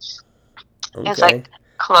down. He's Okay. like,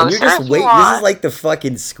 And you're closer just if you wait. This is want. like the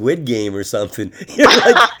fucking Squid Game or something. You're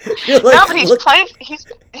No, like but he's look.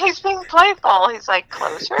 he's being playful. He's like,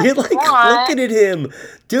 closer if You're you like want. looking at him,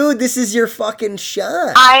 dude. This is your fucking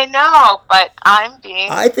shot. I know, but I'm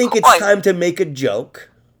being I think it's coy. time to make a joke.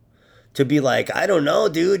 To be like, I don't know,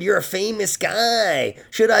 dude. You're a famous guy.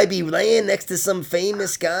 Should I be laying next to some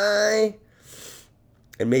famous guy?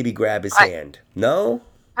 And maybe grab his hand. No.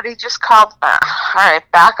 But he just called. All right,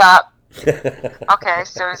 back up. Okay,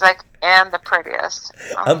 so he's like, and the prettiest.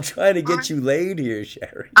 I'm trying to get you laid here,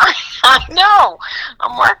 Sherry. I know.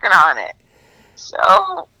 I'm working on it.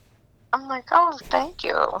 So I'm like, oh, thank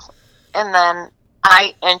you. And then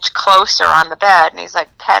I inch closer on the bed, and he's like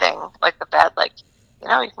petting like the bed, like,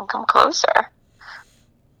 you can come closer.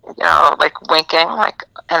 Like winking, like,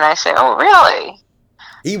 and I say, oh, really?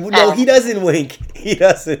 He doesn't wink. He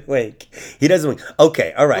doesn't wink.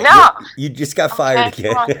 Okay, all right. No. You just got fired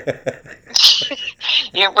again.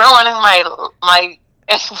 You're ruining my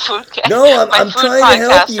food. No, my I'm food trying to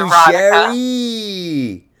help podcast you, erotica.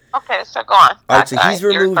 Sherry. Okay, so go on. All right, so he's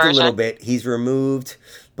Your removed a version. little bit. He's removed,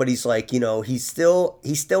 but he's like, he's still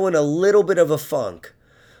in a little bit of a funk.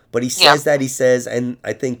 But he says and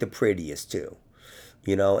I think the prettiest too.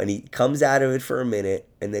 And he comes out of it for a minute,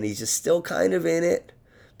 and then he's just still kind of in it.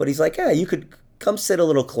 But he's like, yeah, you could come sit a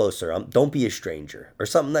little closer. Don't be a stranger. Or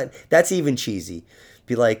something that's even cheesy.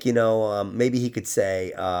 Be like, maybe he could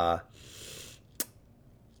say, I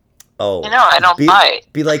don't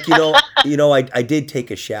bite. Be like, I did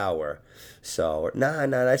take a shower. So, nah,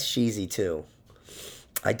 that's cheesy too.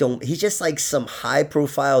 He's just like some high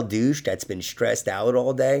profile douche that's been stressed out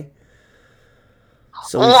all day.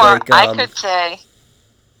 So he's like, I could say,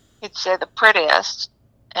 he'd say the prettiest,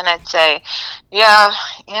 and I'd say, yeah,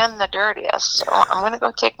 and the dirtiest. So I'm going to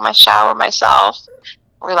go take my shower myself,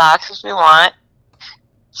 relax as we want.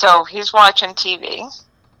 So he's watching TV,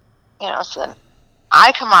 so then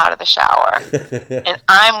I come out of the shower, and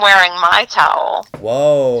I'm wearing my towel.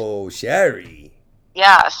 Whoa, Sherry.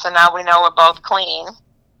 Yeah, so now we know we're both clean.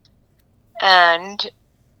 And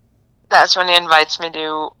that's when he invites me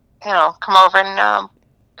to, come over and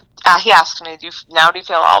he asks me, do you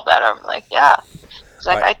feel all better? I'm like, yeah. He's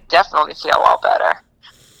like, I definitely feel all better.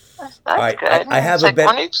 That's all right, good. I have a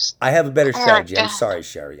better strategy. I'm sorry,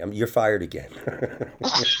 Sherry. You're fired again.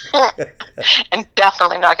 And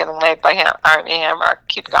definitely not getting laid by Armie Hammer.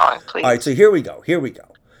 Keep going, please. All right, so here we go.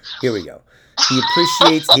 He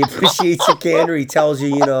appreciates your candor. He tells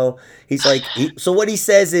you, he's like, so what he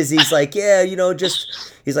says is, he's like, yeah,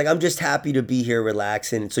 he's like, I'm just happy to be here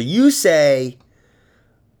relaxing. So you say,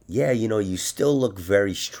 yeah, you still look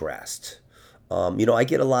very stressed. I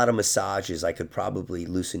get a lot of massages. I could probably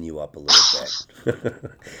loosen you up a little bit.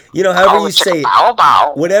 However you say it,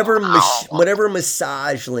 whatever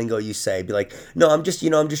massage lingo you say, be like, no, I'm just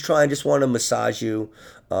want to massage you.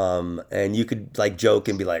 And you could like joke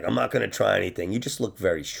and be like, I'm not going to try anything. You just look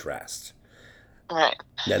very stressed. Right.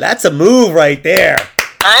 Now that's a move right there.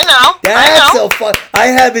 I know. That's so fun. I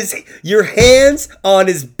have your hands on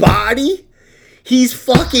his body. He's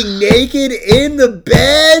fucking naked in the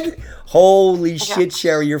bed. Holy shit,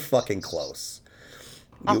 Sherry, you're fucking close.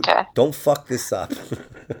 Okay. Don't fuck this up.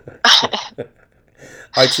 All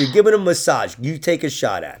right, so you're giving him a massage. You take a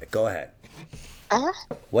shot at it. Go ahead.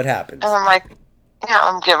 Mm-hmm. What happens? And I'm like,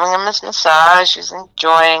 I'm giving him this massage. He's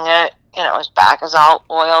enjoying it. His back is all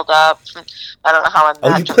oiled up. I don't know how I'm.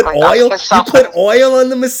 Oh, you put oil? You put oil on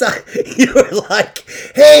the massage? You were like,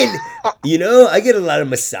 hey, I get a lot of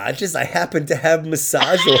massages. I happen to have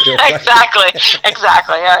massage oil.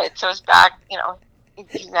 Exactly. All right. So his back,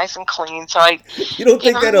 he's nice and clean. So You don't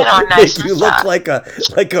think that'll make you look like a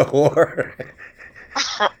whore?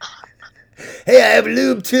 Hey, I have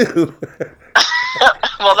lube too.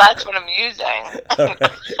 Well, that's what I'm using. Right.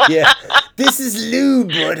 Yeah, this is lube,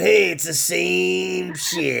 but hey, it's the same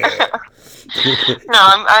shit. No,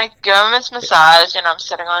 I give him his massage, and I'm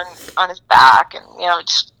sitting on his back, and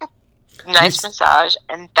just. nice massage,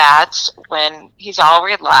 and that's when he's all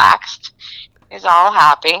relaxed, he's all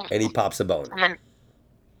happy, And he pops a bone.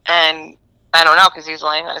 And I don't know, because he's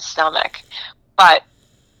laying on his stomach, but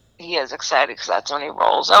he is excited because that's when he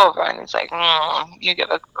rolls over and he's like, you give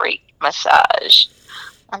a great massage.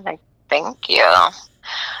 I'm like, thank you.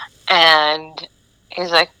 And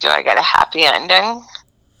he's like, do I get a happy ending?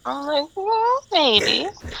 I'm like, maybe.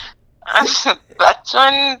 That's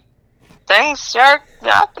when things start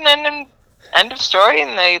happening, and end of story,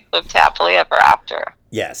 and they lived happily ever after.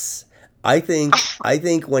 Yes. I think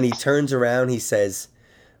when he turns around, he says,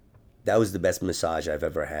 that was the best massage I've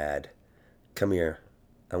ever had. Come here.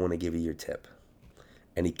 I want to give you your tip.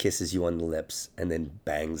 And he kisses you on the lips and then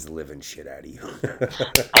bangs the living shit out of you.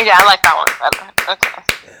 Yeah, I like that one better. Okay.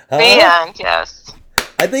 The end, yes.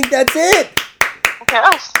 I think that's it.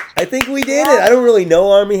 Yes. I think we did it. I don't really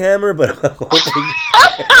know Armie Hammer, but I'm hoping.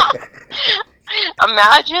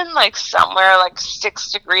 Imagine like somewhere like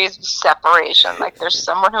 6 degrees of separation. Like there's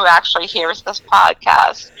someone who actually hears this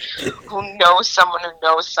podcast, who knows someone who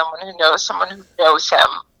knows someone who knows someone who knows him.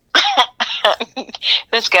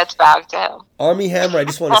 This gets back to him. Armie Hammer, I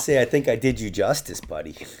just want to say I think I did you justice,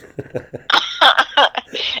 buddy.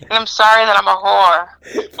 And I'm sorry that I'm a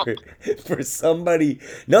whore. For somebody.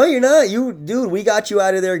 No, you're not. Dude, we got you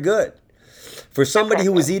out of there good. For somebody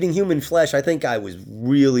who was eating human flesh, I think I was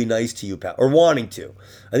really nice to you, pal. Or wanting to.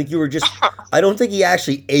 I think you were just... I don't think he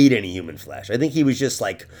actually ate any human flesh. I think he was just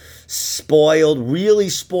like spoiled,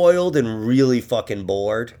 and really fucking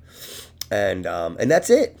bored. And that's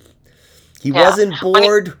it. He wasn't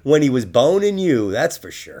bored when he was boning you, that's for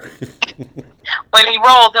sure. When he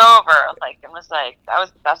rolled over, like, and was like, that was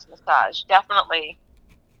the best massage. Definitely,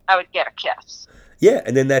 I would get a kiss. Yeah,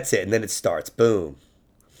 and then that's it. And then it starts. Boom.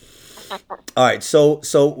 All right, so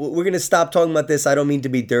we're going to stop talking about this. I don't mean to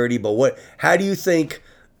be dirty, but how do you think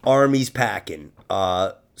Armie's packing?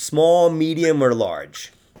 Small, medium, or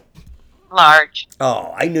large? Large.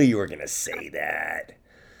 Oh, I knew you were going to say that.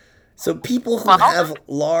 So people who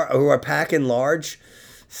who are packing large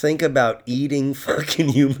think about eating fucking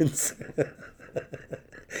humans.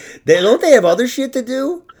 Don't they have other shit to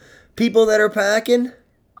do? People that are packing?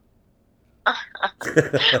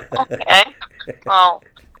 Okay. Well,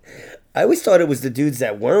 I always thought it was the dudes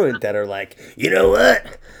that weren't that are like, you know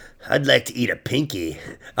what? I'd like to eat a pinky.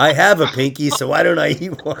 I have a pinky, so why don't I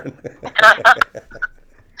eat one?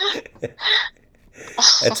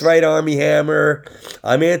 That's right, Armie Hammer.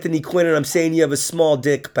 I'm Anthony Quinn, and I'm saying you have a small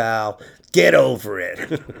dick, pal. Get over it.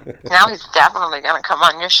 Now he's definitely going to come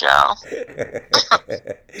on your show.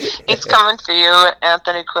 He's coming for you,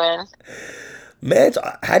 Anthony Quinn. Man,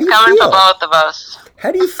 how do you coming feel? For both of us.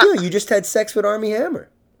 How do you feel? You just had sex with Armie Hammer.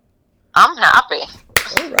 I'm happy.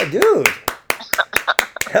 All right, dude.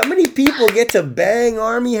 How many people get to bang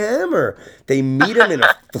Armie Hammer? They meet him in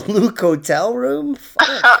a fluke hotel room?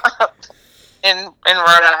 Fuck. In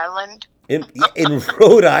Rhode Island. In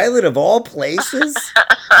Rhode Island, of all places?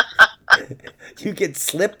 You get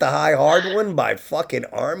slipped the high hard one by fucking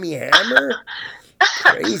Armie Hammer?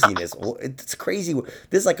 Craziness. It's crazy.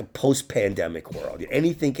 This is like a post-pandemic world.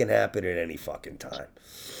 Anything can happen at any fucking time.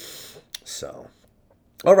 So,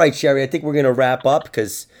 all right, Sherry, I think we're going to wrap up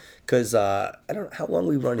because I don't know how long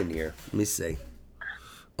we running here. Let me see.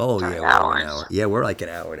 Oh, yeah, we're an hour. Yeah, we're like an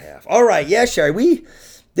hour and a half. All right, yeah, Sherry,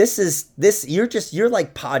 you're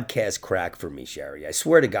like podcast crack for me, Sherry. I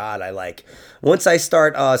swear to God, once I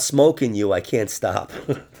start smoking you, I can't stop.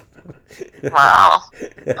 Wow.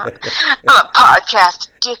 I'm a podcast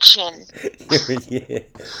addiction.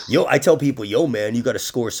 Yeah. I tell people, man, you got to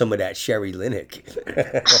score some of that Sherry Linick.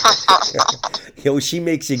 She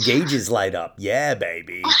makes your gauges light up. Yeah,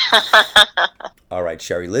 baby. All right,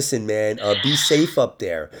 Sherry, listen, man, be safe up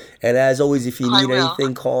there. And as always, if you need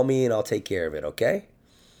anything, call me and I'll take care of it, okay?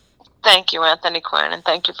 Thank you, Anthony Quinn, and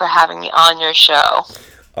thank you for having me on your show.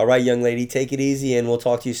 All right, young lady, take it easy, and we'll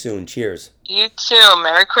talk to you soon. Cheers. You too.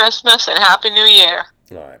 Merry Christmas and Happy New Year.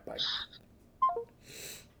 All right, bye.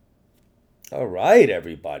 All right,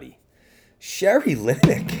 everybody. Sherry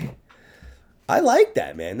Linick. I like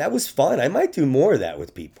that, man. That was fun. I might do more of that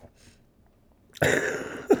with people.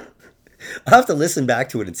 I'll have to listen back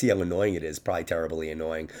to it and see how annoying it is. Probably terribly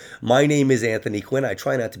annoying. My name is Anthony Quinn. I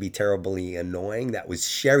try not to be terribly annoying. That was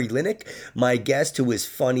Sherry Linick, my guest, who is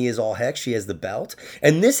funny as all heck. She has the belt.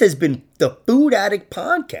 And this has been the Food Addict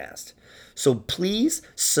Podcast. So please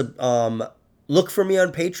look for me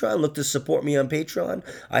on Patreon. Look to support me on Patreon.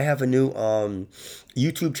 I have a new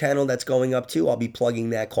YouTube channel that's going up too. I'll be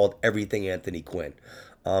plugging that, called Everything Anthony Quinn.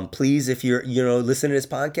 Please, if you're listening to this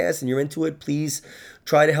podcast and you're into it, please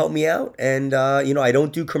try to help me out. And I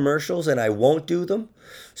don't do commercials, and I won't do them.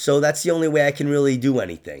 So that's the only way I can really do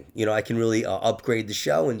anything. I can really upgrade the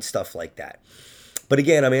show and stuff like that. But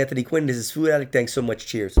again, I'm Anthony Quinn. This is Food Addict. Thanks so much.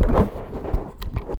 Cheers.